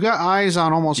eyes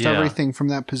on almost everything from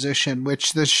that position,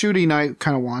 which the shooty knight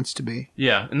kind of wants to be.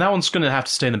 Yeah, and that one's going to have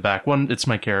to stay in the back. One, it's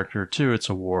my character. Two, it's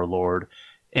a warlord,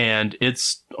 and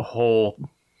its whole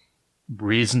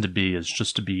reason to be is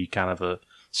just to be kind of a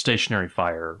stationary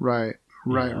fire. Right.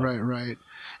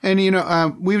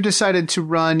 And we've decided to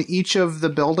run each of the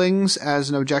buildings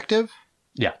as an objective.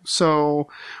 Yeah. So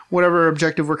whatever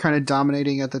objective we're kind of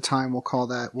dominating at the time, we'll call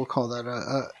that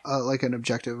a like an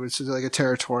objective, which is like a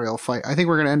territorial fight. I think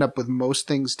we're going to end up with most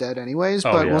things dead anyways,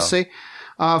 but we'll see.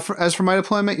 As for my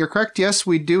deployment, you're correct. Yes,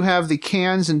 we do have the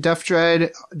Cans and Def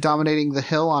Dread dominating the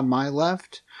hill on my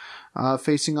left,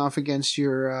 facing off against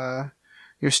your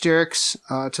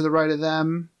Styrinx. To the right of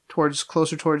them,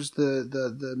 closer towards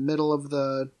the middle of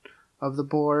the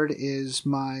board is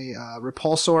my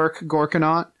Repulse Orc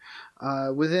Gorkanaut.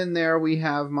 Within there, we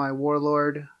have my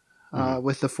Warlord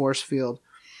with the Force Field.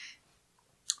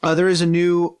 There is a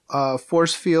new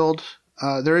Force Field.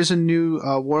 There is a new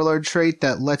Warlord trait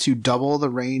that lets you double the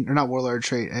range, or not Warlord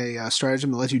trait, a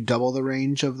stratagem that lets you double the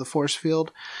range of the Force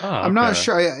Field. Oh, okay. I'm not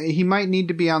sure. He might need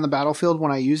to be on the battlefield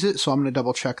when I use it, so I'm going to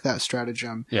double check that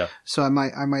stratagem. Yeah. So I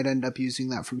might end up using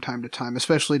that from time to time,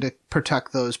 especially to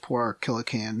protect those poor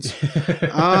Killicans.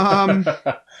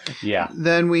 Yeah.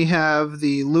 Then we have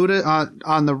the Luda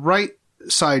on the right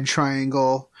side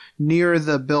triangle near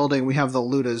the building. We have the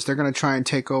Ludas. They're going to try and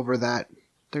take over that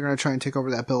try and take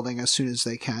over that building as soon as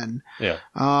they can. Yeah.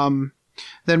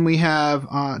 Then we have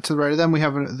to the right of them we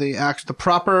have the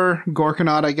proper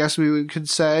Gorkanaut, I guess we could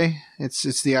say.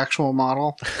 It's the actual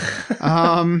model.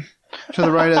 To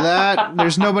the right of that,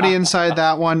 there's nobody inside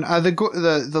that one.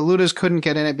 The Ludas couldn't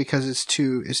get in it because it's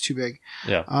too big.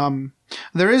 Yeah.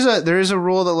 There is a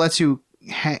rule that lets you.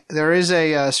 There is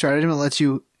a stratagem that lets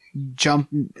you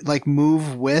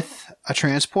move with a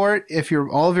transport. If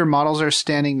all of your models are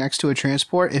standing next to a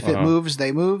transport, if it moves,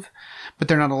 they move, but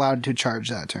they're not allowed to charge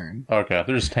that turn. Okay,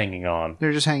 they're just hanging on.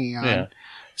 Yeah.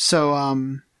 So,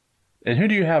 and who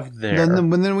do you have there?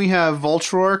 Then we have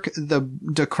Voltrork,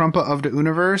 the Krumpa of the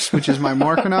Universe, which is my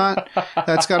Morkanaut.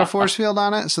 That's got a force field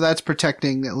on it, so that's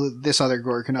protecting this other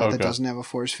Gorkanaut that doesn't have a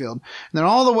force field. And then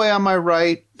all the way on my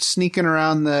right, sneaking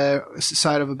around the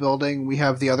side of a building, we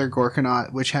have the other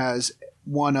Gorkanaut, which has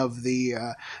one of the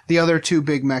other two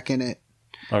big mech in it.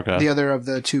 Okay. The other of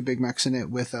the two big mechs in it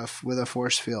with a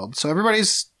force field. So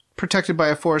everybody's protected by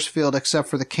a force field except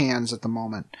for the cans at the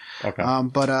moment. Okay.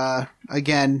 But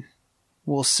again,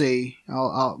 we'll see.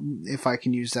 I'll if I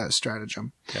can use that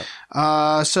stratagem. Yep.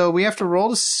 So we have to roll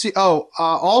to see.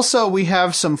 Also we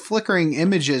have some flickering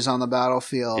images on the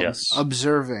battlefield. Yes.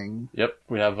 Observing. Yep.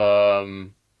 We have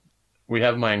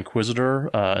my Inquisitor,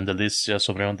 Andalicia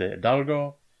Sobrón de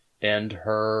Hidalgo, and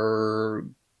her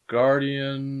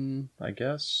guardian, I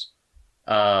guess,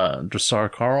 Dressar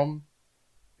Karum,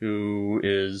 who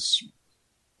is,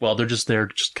 well, they're just there,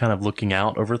 just kind of looking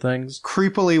out over things,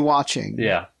 creepily watching.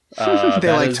 Yeah.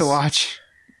 They like to watch.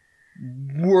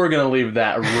 We're gonna leave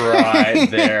that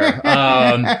right there.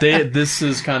 This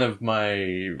is kind of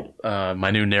my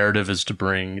new narrative is to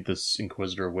bring this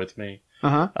Inquisitor with me.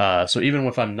 So even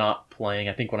if I'm not playing,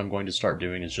 I think what I'm going to start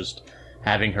doing is just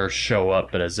having her show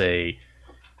up, but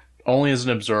only as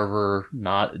an observer,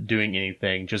 not doing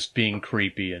anything, just being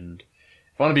creepy. And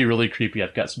if I want to be really creepy,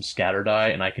 I've got some scatter die,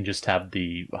 and I can just have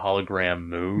the hologram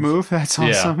move. That's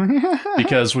awesome. Yeah.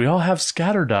 Because we all have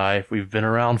scatter die if we've been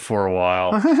around for a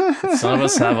while. Some of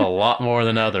us have a lot more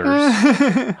than others.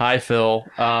 Hi, Phil.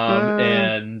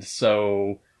 And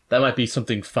so that might be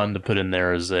something fun to put in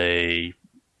there as a,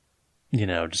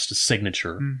 just a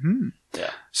signature. Mm-hmm.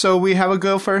 Yeah. So we have a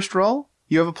go first roll.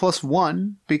 You have a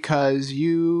 +1 because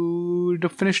you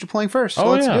finished deploying first. So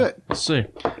let's do it. Let's see.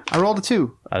 I rolled a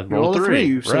 2. I rolled a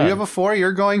 3. So you have a 4.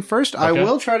 You're going first. Okay. I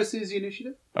will try to seize the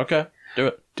initiative. Okay. Do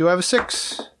it. Do I have a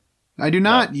 6? I do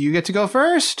not. No. You get to go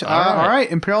first. All right.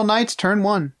 Imperial Knights, turn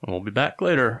 1. We'll be back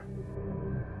later.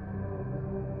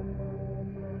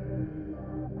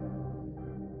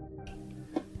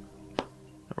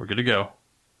 We're good to go.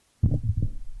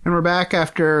 And we're back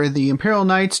after the Imperial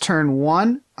Knights turn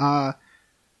 1. What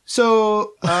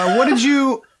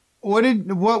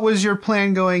was your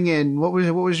plan going in? What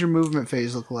was your movement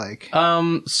phase look like?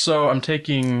 So I'm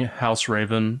taking House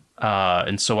Raven,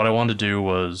 and so what I wanted to do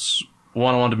was,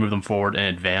 one, I wanted to move them forward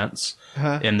and advance,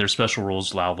 and their special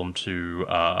rules allow them to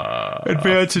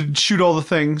advance and shoot all the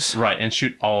things. Right, and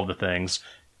shoot all of the things.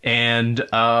 And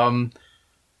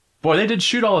boy, they did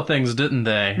shoot all the things, didn't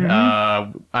they?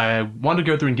 Mm-hmm. I wanted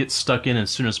to go through and get stuck in as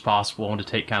soon as possible. I wanted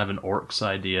to take kind of an Orcs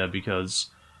idea because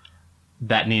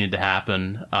that needed to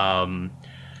happen.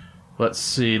 Let's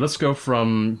see. Let's go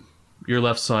from your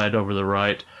left side over the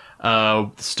right.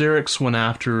 Sterix went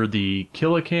after the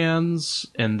Killicans,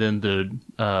 and then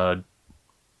the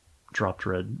Drop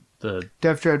Dread. The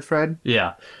Death Dread Fred?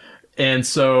 Yeah. And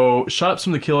so shot up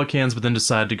some of the Killicans, but then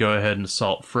decided to go ahead and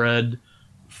assault Fred.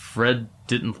 Fred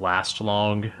didn't last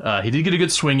long. He did get a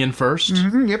good swing in first.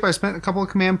 Mm-hmm. Yep, I spent a couple of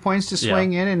command points to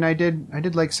swing in, and I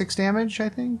did like 6 damage, I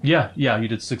think. Yeah, you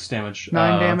did 6 damage.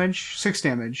 9 damage, 6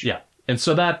 damage. Yeah, and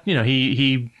so that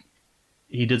he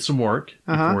did some work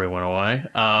before he went away.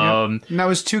 And that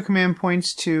was 2 command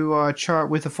points to charge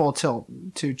with a full tilt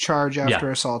to charge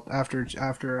after assault after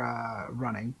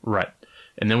running. Right,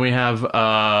 and then we have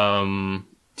Tiamat,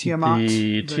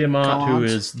 the Tiamat, who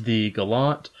is the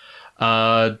Gallant.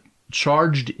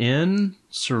 Charged in,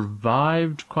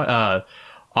 survived quite,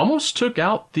 almost took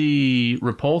out the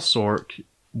Repulse Orc.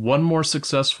 1 more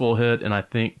successful hit, and I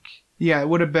think... Yeah, it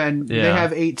would have been... Yeah. They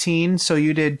have 18, so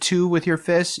you did 2 with your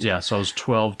fist. Yeah, so it was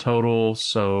 12 total,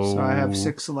 so I have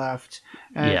 6 left.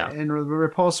 And the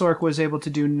Repulse Orc was able to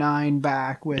do 9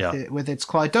 back with its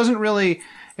claw. It doesn't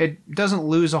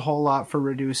lose a whole lot for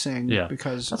reducing. Yeah,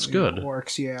 because that's good.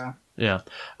 Orcs, yeah. Yeah.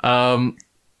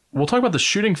 We'll talk about the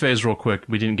shooting phase real quick.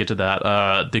 We didn't get to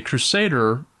that. The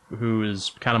Crusader, who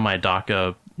is kind of my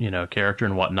DACA, character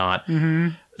and whatnot,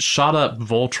 shot up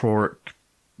Voltrork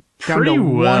Down to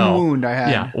one wound I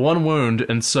had. Yeah, one wound.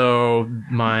 And so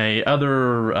my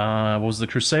other, was the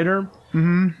Crusader,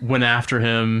 went after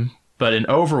him. But in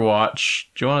Overwatch,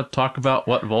 do you want to talk about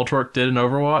what Voltork did in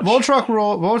Overwatch?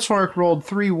 Voltork rolled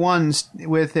 3 ones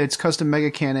with its custom mega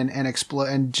cannon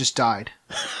and just died.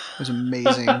 It was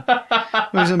amazing.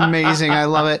 It was amazing. I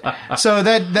love it. So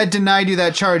that denied you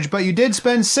that charge, but you did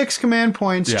spend 6 command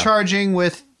points charging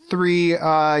with 3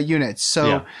 units.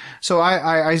 So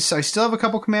I still have a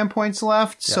couple command points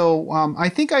left. Yeah. So I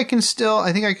think I can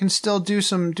still do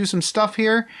some stuff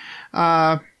here.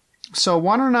 So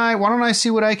why don't I see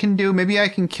what I can do? Maybe I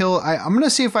can I'm going to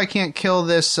see if I can't kill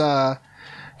this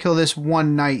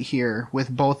one knight here with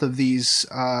both of these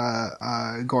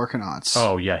Gorkanauts.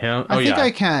 Oh yeah, him. I think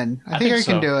I can. I think I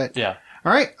can do it. Yeah.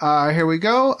 All right. Here we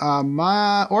go.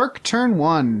 My orc turn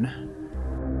 1.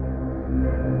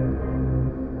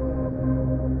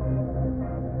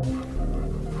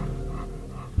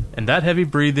 And that heavy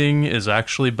breathing is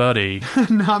actually Buddy.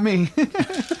 Not me.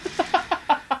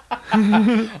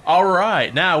 All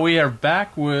right, now we are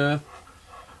back with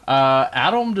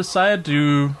Adam decided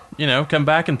to, come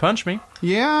back and punch me.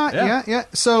 Yeah.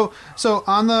 So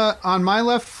on my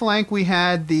left flank we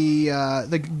had the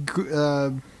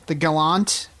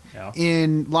Gallant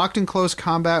locked in close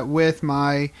combat with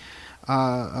my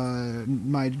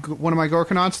one of my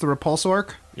Gorkanauts, the Repulse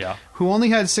Orc. Yeah. Who only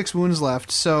had 6 wounds left.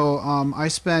 So I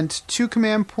spent 2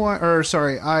 command points. Or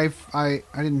sorry, I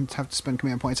didn't have to spend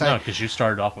command points. No, because you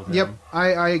started off with him. Yep.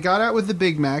 I got out with the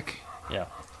Big Mech. Yeah.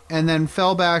 And then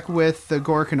fell back with the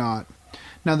Gorkanaut.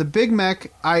 Now the Big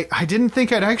Mech, I didn't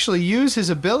think I'd actually use his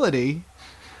ability,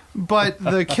 but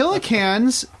the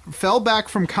Killicans fell back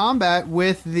from combat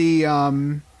with the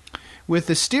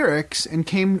Styrics and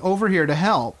came over here to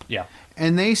help. Yeah.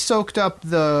 And they soaked up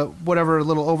the whatever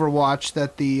little Overwatch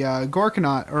that the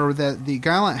Gorkanaut or that the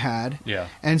Gallant had. Yeah.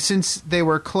 And since they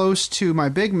were close to my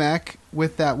Big Mech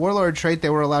with that Warlord trait, they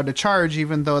were allowed to charge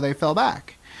even though they fell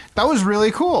back. That was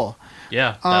really cool.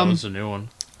 Yeah, that was a new one.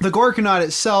 The Gorkanaut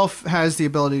itself has the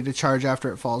ability to charge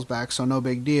after it falls back, so no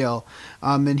big deal.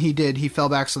 And he fell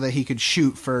back so that he could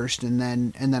shoot first and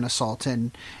then assault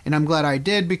in. And I'm glad I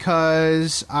did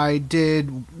because I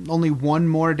did only 1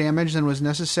 more damage than was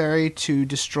necessary to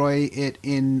destroy it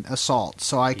in assault.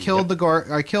 So I killed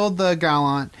the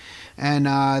Gallant, and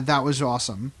that was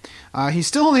awesome. He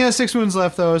still only has 6 wounds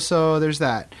left though, so there's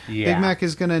that. Yeah. Big Mac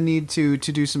is gonna need to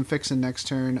do some fixing next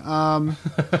turn.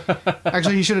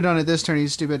 Actually, he should have done it this turn.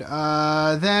 He's stupid.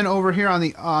 Then over here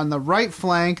on the right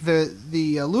flank, the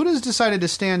Ludas decided to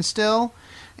stand still,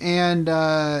 and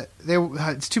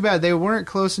it's too bad they weren't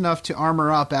close enough to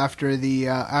armor up after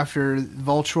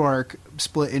Voltork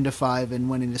split into 5 and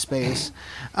went into space.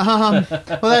 Well,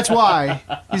 that's why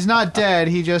he's not dead.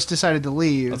 He just decided to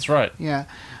leave. That's right. Yeah.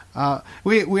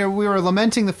 We were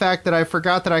lamenting the fact that I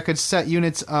forgot that I could set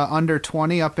units under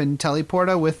 20 up in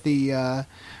Teleporta with the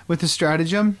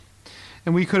stratagem,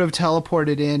 and we could have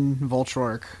teleported in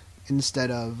Voltork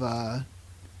instead of.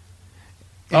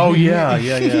 Oh yeah.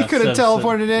 He could have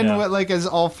teleported in with like as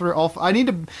all through. I need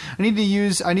to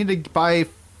buy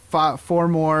 4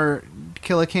 more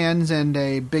Killicans and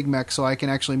a Big Mech so I can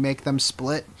actually make them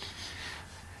split.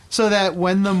 So that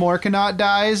when the Morkanaut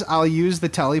dies, I'll use the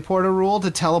teleporter rule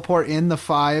to teleport in the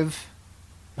 5.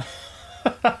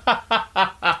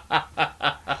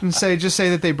 And just say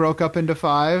that they broke up into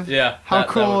 5. Yeah. How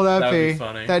cool will that be? Would be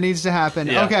funny. That needs to happen.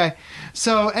 Yeah. Okay.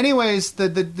 So anyways, the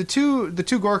two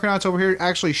Gorkanauts over here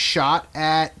actually shot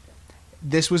at.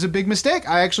 This was a big mistake.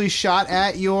 I actually shot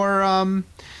at your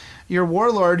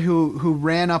warlord who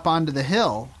ran up onto the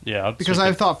hill. Yeah. Because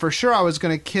I thought for sure I was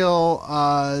going to kill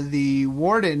the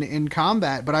warden in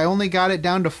combat, but I only got it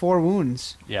down to 4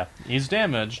 wounds. Yeah, he's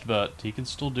damaged, but he can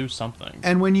still do something.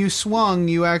 And when you swung,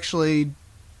 you actually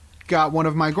got one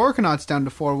of my Gorkanauts down to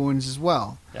 4 wounds as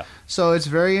well. Yeah. So it's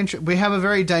very interesting. We have a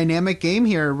very dynamic game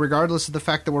here, regardless of the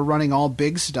fact that we're running all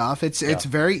big stuff. It's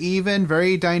very even,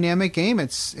 very dynamic game.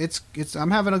 It's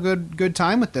I'm having a good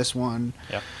time with this one.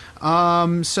 Yeah.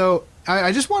 So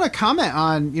I just want to comment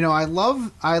on, I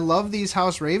love these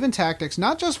House Raven tactics,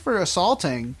 not just for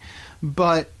assaulting,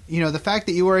 but, the fact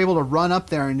that you were able to run up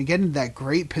there and get into that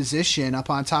great position up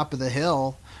on top of the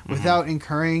hill without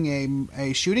incurring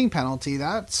a shooting penalty.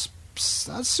 That's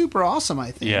super awesome,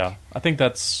 I think. Yeah, I think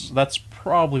that's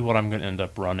probably what I'm going to end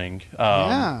up running.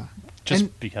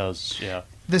 Because.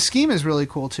 The scheme is really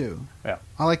cool, too. Yeah.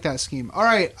 I like that scheme. All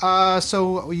right,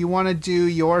 so you want to do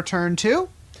your turn, too?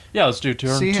 Yeah, let's do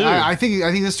turn 2. I think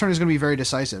this turn is going to be very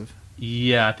decisive.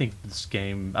 Yeah, I think this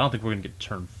game. I don't think we're going to get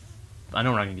turn I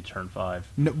know we're not going to get turn 5.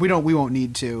 No, we won't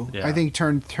need to. Yeah. I think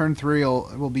turn 3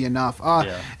 will be enough.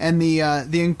 Yeah. And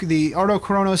the Ordo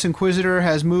Chronos Inquisitor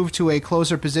has moved to a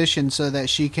closer position so that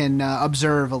she can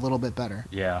observe a little bit better.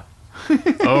 Yeah.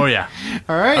 Oh, yeah.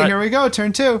 All right, here we go.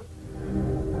 Turn 2.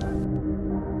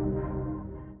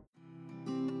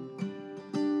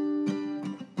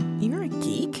 You're a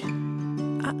geek?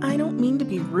 I don't mean to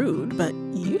be rude, but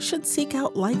you should seek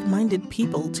out like-minded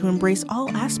people to embrace all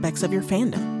aspects of your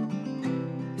fandom.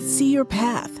 See your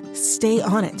path. Stay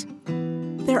on it.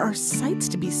 There are sights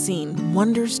to be seen,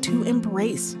 wonders to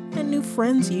embrace, and new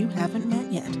friends you haven't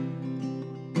met yet.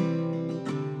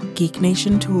 Geek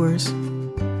Nation Tours.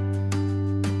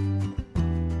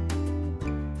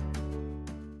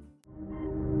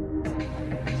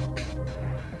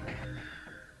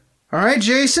 All right,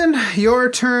 Jason, your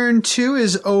turn 2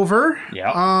 is over.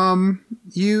 Yeah.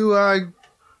 You,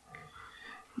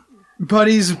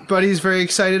 Buddy's very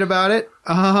excited about it.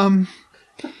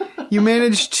 You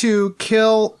managed to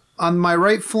kill on my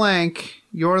right flank,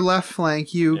 your left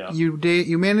flank. You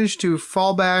managed to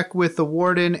fall back with the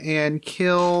Warden and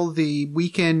kill the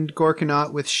weakened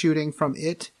Gorkanaut with shooting from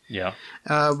it. Yeah.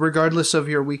 Regardless of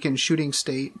your weakened shooting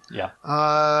state. Yeah.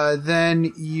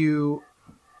 Then you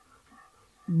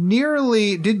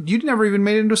you never even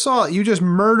made it into assault. You just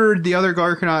murdered the other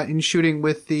Gorkanaut in shooting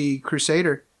with the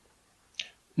Crusader.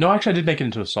 No, actually, I did make it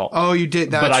into assault. Oh, you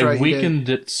did. That's but right. I weakened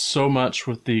it so much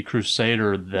with the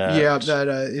Crusader that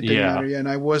it didn't matter. Yeah, and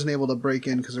I wasn't able to break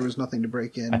in because there was nothing to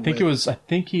break in. I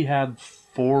think he had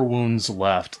 4 wounds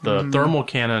left. The thermal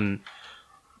cannon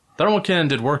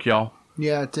did work, y'all.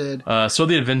 Yeah, it did. So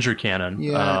the Avenger cannon.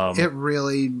 Yeah, it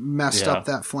really messed up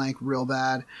that flank real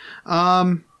bad.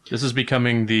 This is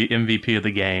becoming the MVP of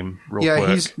the game. Real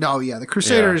quick. The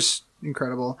Crusader's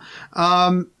incredible.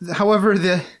 However,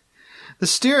 the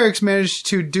Styrax managed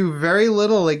to do very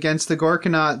little against the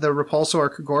Gorkanaut, the Repulsor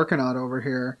Gorkanaut over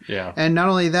here. Yeah. And not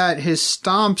only that, his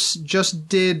stomps just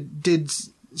did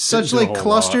such like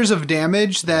clusters of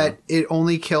damage that it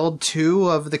only killed 2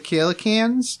 of the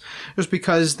Killicans. Just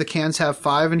because the cans have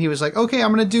 5, and he was like, okay,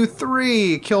 I'm gonna do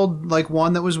 3. Killed like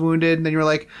 1 that was wounded, and then you're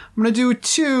like, I'm gonna do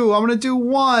 2, I'm gonna do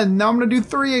 1, now I'm gonna do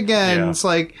 3 again. Yeah. It's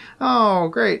like, oh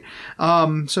great.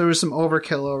 So there was some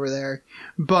overkill over there.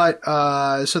 But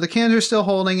so the cans are still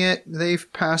holding it. They've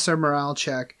passed their morale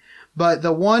check. But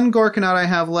the one Gorkanaut I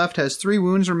have left has 3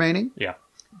 wounds remaining. Yeah.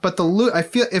 But I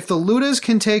feel if the Ludas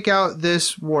can take out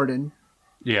this Warden,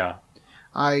 yeah,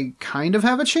 I kind of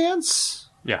have a chance.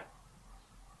 Yeah.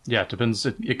 Yeah, it depends.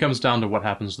 It comes down to what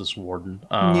happens to this Warden.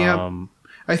 Yeah.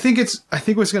 I think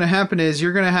what's going to happen is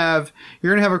you're going to have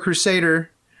a Crusader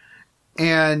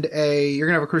and you're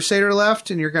going to have a Crusader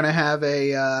left, and you're going to have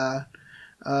your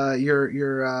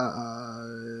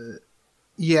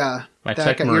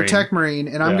Tech Marine,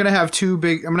 and I'm going to have 2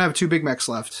 big mechs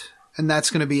left, and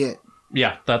that's going to be it.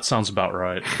 Yeah, that sounds about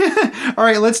right. All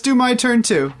right, let's do my turn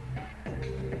 2.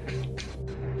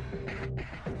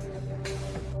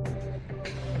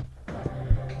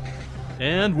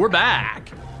 And we're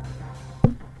back.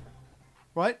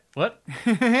 What?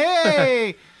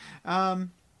 Hey!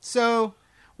 So,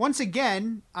 once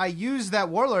again, I used that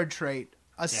Warlord trait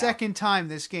a second time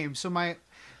this game. So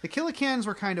the Killicans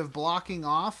were kind of blocking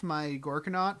off my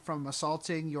Gorkanaut from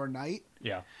assaulting your knight.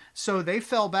 Yeah. So they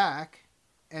fell back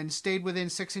and stayed within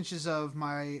 6 inches of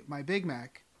my big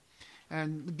mech,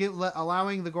 and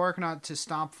allowing the Gorkanaut to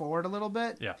stomp forward a little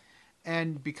bit. Yeah.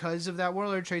 And because of that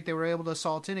Warlord trait, they were able to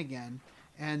assault in again.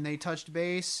 And they touched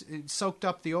base, it soaked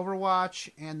up the Overwatch,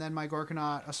 and then my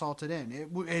Gorkanaut assaulted in.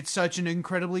 It's such an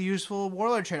incredibly useful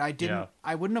Warlord trait.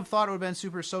 I wouldn't have thought it would have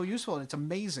been so useful, and it's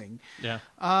amazing. Yeah.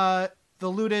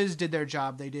 The Ludas did their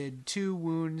job. They did 2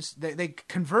 wounds. They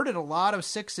converted a lot of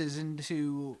 6s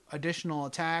into additional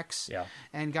attacks. Yeah.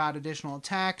 And got additional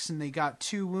attacks, and they got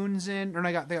 2 wounds in, or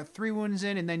they got 3 wounds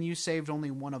in, and then you saved only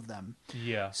 1 of them.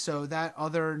 Yeah. So that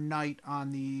other knight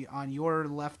on your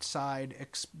left side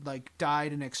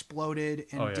died and exploded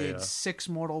and did 6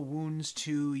 mortal wounds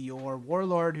to your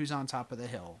Warlord who's on top of the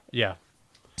hill. Yeah.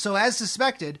 So as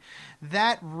suspected,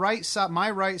 that right side,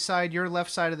 my right side, your left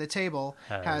side of the table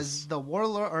has the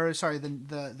Warlord,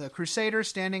 the Crusader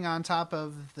standing on top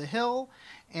of the hill,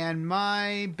 and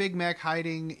my big mech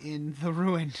hiding in the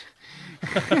ruin.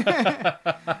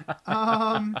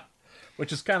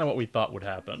 Which is kind of what we thought would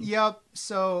happen. Yep.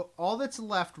 So all that's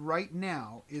left right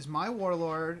now is my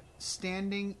Warlord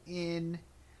standing in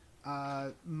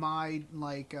my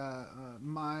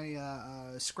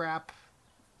scrap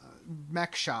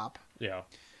mech shop. Yeah.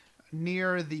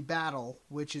 Near the battle,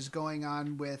 which is going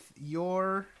on with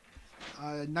your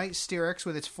Knight Styrax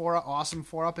with its awesome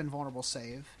 4-up invulnerable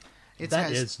save.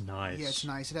 That is nice. Yeah, it's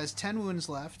nice. It has 10 wounds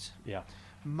left. Yeah.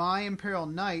 My Imperial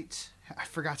Knight, I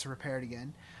forgot to repair it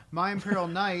again. My Imperial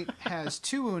Knight has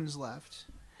 2 wounds left.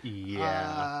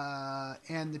 Yeah.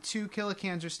 And the 2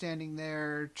 Killicans are standing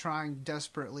there trying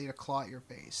desperately to claw at your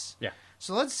face. Yeah.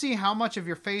 So let's see how much of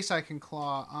your face I can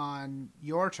claw on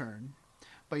your turn.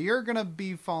 But you're going to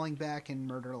be falling back and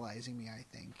murderalizing me, I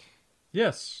think.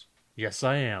 Yes. Yes,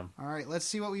 I am. All right, let's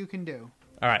see what you can do.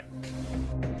 All right.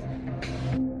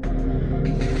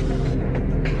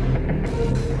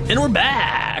 And we're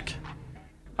back!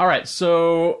 All right,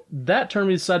 so that turn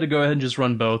we decided to go ahead and just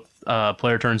run both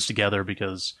player turns together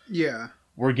because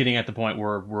we're getting at the point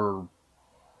where we're...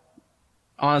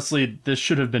 Honestly, this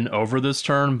should have been over this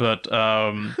turn, but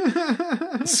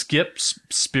Skip's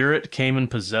spirit came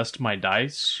and possessed my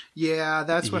dice. Yeah,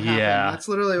 that's what happened. That's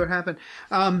literally what happened.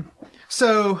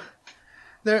 So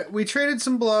we traded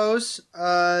some blows.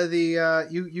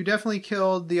 You definitely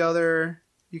killed the other.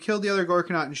 You killed the other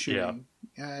Gorkanaut in shooting,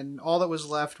 and all that was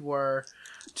left were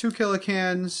 2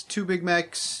 Killicans, 2 Big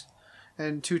Mechs,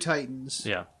 and 2 Titans.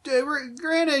 Yeah.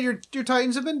 Granted, your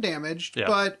Titans have been damaged, yeah.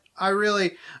 but I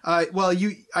really,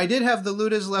 I did have the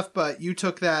Ludas left, but you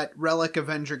took that Relic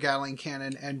Avenger Gatling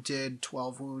Cannon and did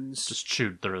 12 wounds. Just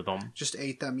chewed through them. Just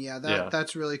ate them. Yeah,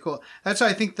 that's really cool. That's why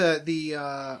I think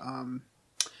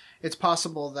it's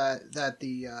possible that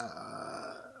the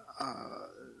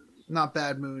not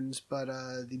Bad Moons, but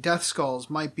the Death Skulls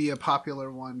might be a popular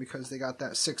one because they got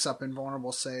that 6-up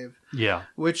invulnerable save. Yeah.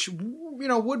 Which,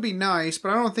 would be nice,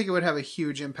 but I don't think it would have a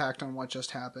huge impact on what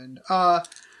just happened.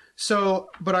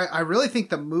 But I really think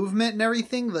the movement and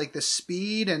everything, like the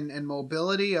speed and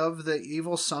mobility of the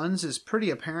Evil Sons is pretty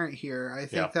apparent here. I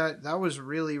think that was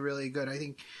really, really good. I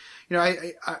think,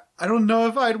 I don't know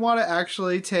if I'd want to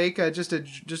actually take just a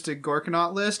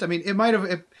Gorkanaut list. I mean, it might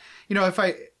have,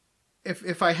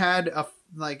 if I had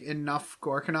enough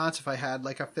Gorkanauts, if I had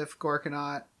like a 5th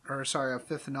Gorkanaut, a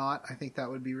 5th Knot, I think that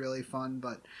would be really fun.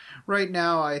 But right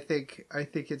now, I think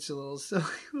it's a little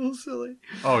silly.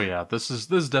 Oh yeah, this has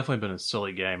definitely been a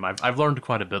silly game. I've learned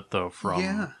quite a bit though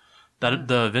from that.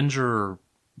 The Avenger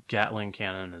Gatling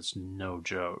Cannon is no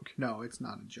joke. No, it's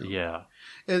not a joke. Yeah,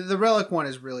 the Relic one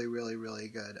is really, really, really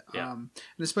good. Yeah. And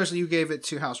especially you gave it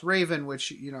to House Raven,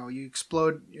 which you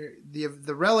explode.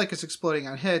 The Relic is exploding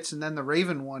on hits, and then the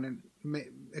Raven one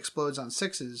explodes on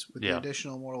 6s with the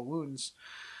additional mortal wounds.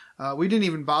 We didn't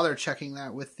even bother checking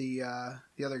that with the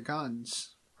other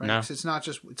guns, right? No. 'Cause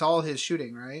it's all his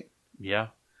shooting, right? Yeah.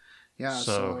 Yeah.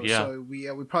 So we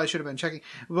probably should have been checking.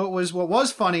 What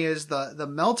was funny is the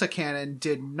Melta cannon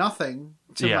did nothing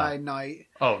to my knight.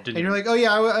 Oh, did you? And you're like, oh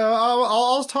yeah,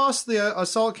 I'll toss the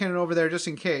assault cannon over there just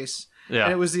in case. Yeah.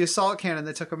 And it was the assault cannon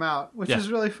that took him out, which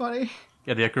is really funny.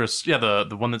 Yeah, the Icarus. Yeah,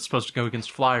 the one that's supposed to go against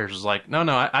flyers is like, no,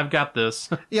 I've got this.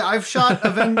 Yeah, I've shot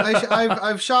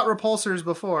I've shot repulsors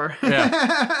before.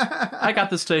 Yeah, I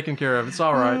got this taken care of. It's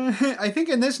all right. I think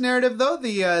in this narrative, though,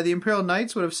 the Imperial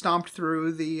Knights would have stomped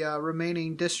through the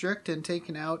remaining district and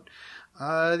taken out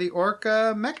the Orc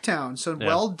mech town. So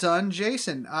well done,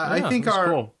 Jason. I think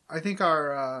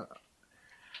our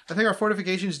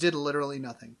fortifications did literally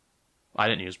nothing. I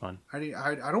didn't use mine. I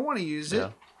don't want to use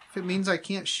it. If it means I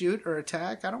can't shoot or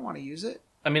attack, I don't want to use it.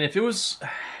 I mean, if it was...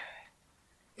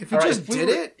 If you just did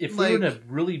it... If we were in a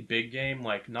really big game,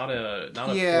 like not a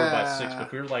 4x6, but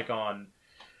if we were like on...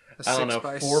 I don't know,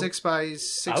 6 by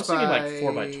 6 I was thinking like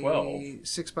 4x12.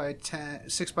 6 by 10,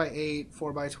 6 by 8,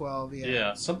 4 by 12,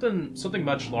 Yeah, something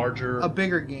much larger. A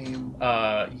bigger game.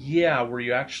 Where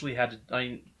you actually had to... I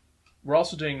mean, we're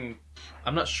also doing...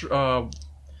 I'm not sure...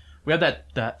 we have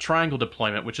that triangle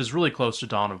deployment, which is really close to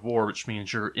Dawn of War, which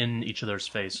means you're in each other's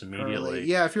face immediately. Early.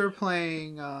 Yeah, if you were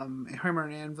playing Hammer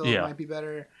and Anvil, it might be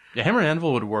better. Yeah, Hammer and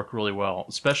Anvil would work really well,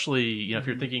 especially if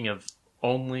you're thinking of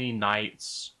only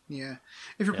knights. Yeah.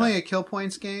 If you're playing a kill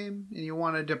points game and you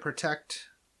wanted to protect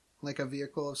like a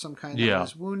vehicle of some kind that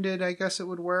was wounded, I guess it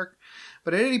would work.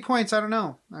 But at 80 points, I don't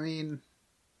know. I mean...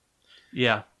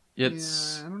 Yeah, I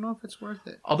don't know if it's worth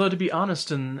it. Although, to be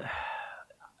honest,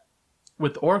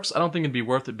 with orcs, I don't think it'd be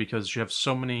worth it because you have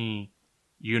so many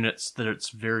units that it's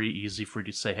very easy for you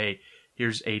to say, hey,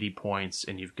 here's 80 points,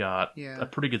 and you've got a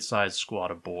pretty good sized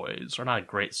squad of boys. Or not a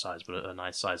great size, but a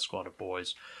nice sized squad of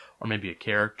boys. Or maybe a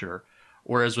character.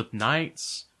 Whereas with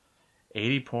knights,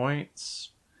 80 points,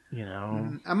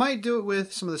 I might do it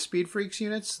with some of the Speed Freaks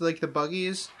units, like the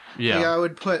buggies. Yeah.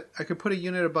 Like I could put a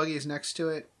unit of buggies next to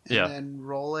it, and then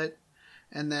roll it.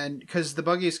 And then, because the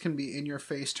buggies can be in your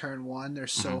face turn 1, they're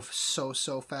so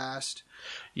fast.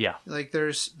 Yeah. Like,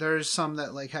 there's some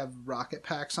that, like, have rocket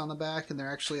packs on the back, and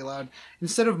they're actually allowed,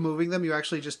 instead of moving them, you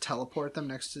actually just teleport them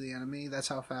next to the enemy. That's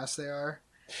how fast they are.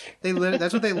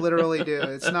 That's what they literally do.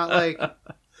 It's not like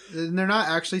they're not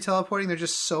actually teleporting. They're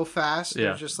just so fast. Yeah.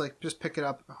 They're just like, just pick it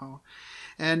up.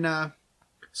 And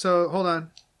so hold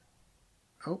on.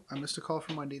 Oh, I missed a call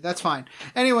from Wendy. That's fine.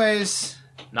 Anyways,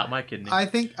 Not my kidney. I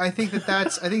think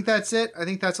that's it. I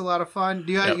think that's a lot of fun.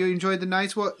 You enjoyed the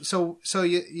Knights? What? So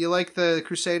you like the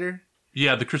Crusader?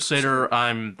 Yeah, the Crusader.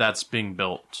 That's being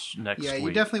built next week. Yeah,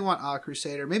 you definitely want a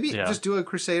Crusader. Maybe just do a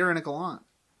Crusader and a Gallant.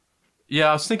 Yeah,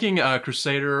 I was thinking a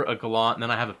Crusader, a Gallant, and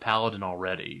then I have a Paladin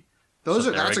already. That's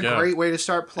a great way to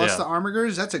start. Plus the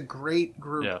Armigers, that's a great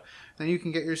group. Yeah. Then you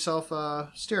can get yourself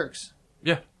Styrax.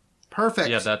 Yeah. Perfect.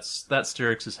 Yeah, that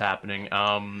Styrax is happening.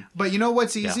 But you know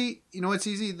what's easy? You know what's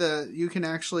easy? You can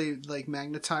actually like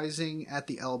magnetizing at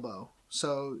the elbow.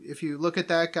 So if you look at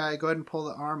that guy, go ahead and pull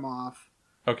the arm off.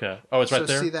 Okay. Oh, it's right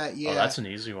there. See that? Yeah. Oh, that's an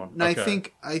easy one. And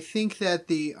okay. I think that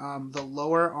the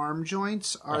lower arm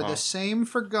joints are the same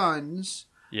for guns,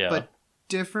 but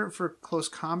different for close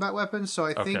combat weapons. So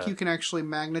I think you can actually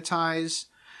magnetize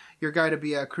your guy to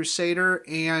be a Crusader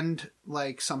and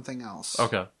like something else.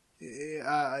 Okay.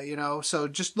 So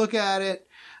just look at it.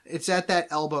 It's at that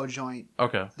elbow joint.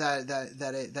 Okay. That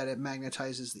it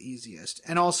magnetizes the easiest,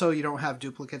 and also you don't have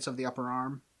duplicates of the upper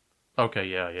arm. Okay.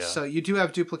 Yeah. So you do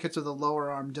have duplicates of the lower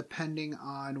arm, depending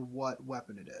on what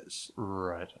weapon it is.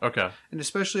 Right. Okay. And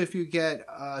especially if you get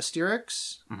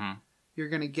Styrax, you're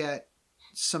going to get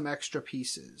some extra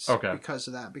pieces. Okay. Because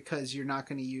of that, because you're not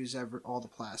going to use all the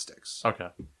plastics. Okay.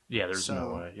 Yeah. There's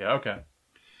no way. Yeah. Okay.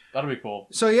 That'll be cool.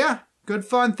 So yeah. Good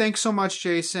fun. Thanks so much,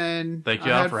 Jason. Thank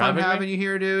you for having you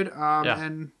here, dude.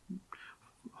 And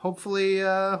hopefully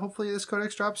this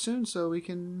Codex drops soon, so we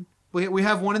can. We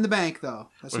have one in the bank though.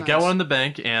 We've got one in the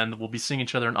bank, and we'll be seeing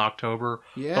each other in October.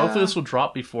 Yeah. Hopefully this will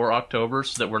drop before October,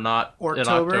 so that we're not in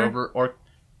October.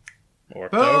 October.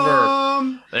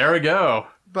 Boom! There we go.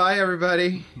 Bye,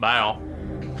 everybody. Bye all.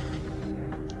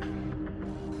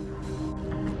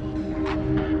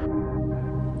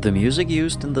 The music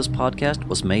used in this podcast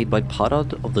was made by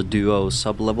Parad of the duo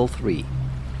Sublevel 3.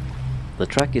 The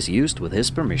track is used with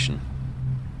his permission.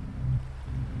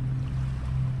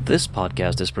 This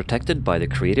podcast is protected by the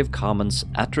Creative Commons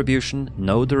Attribution,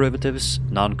 No Derivatives,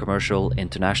 Non-Commercial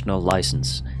International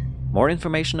License. More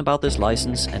information about this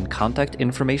license and contact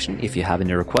information if you have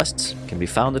any requests can be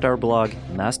found at our blog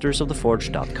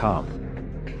mastersoftheforge.com.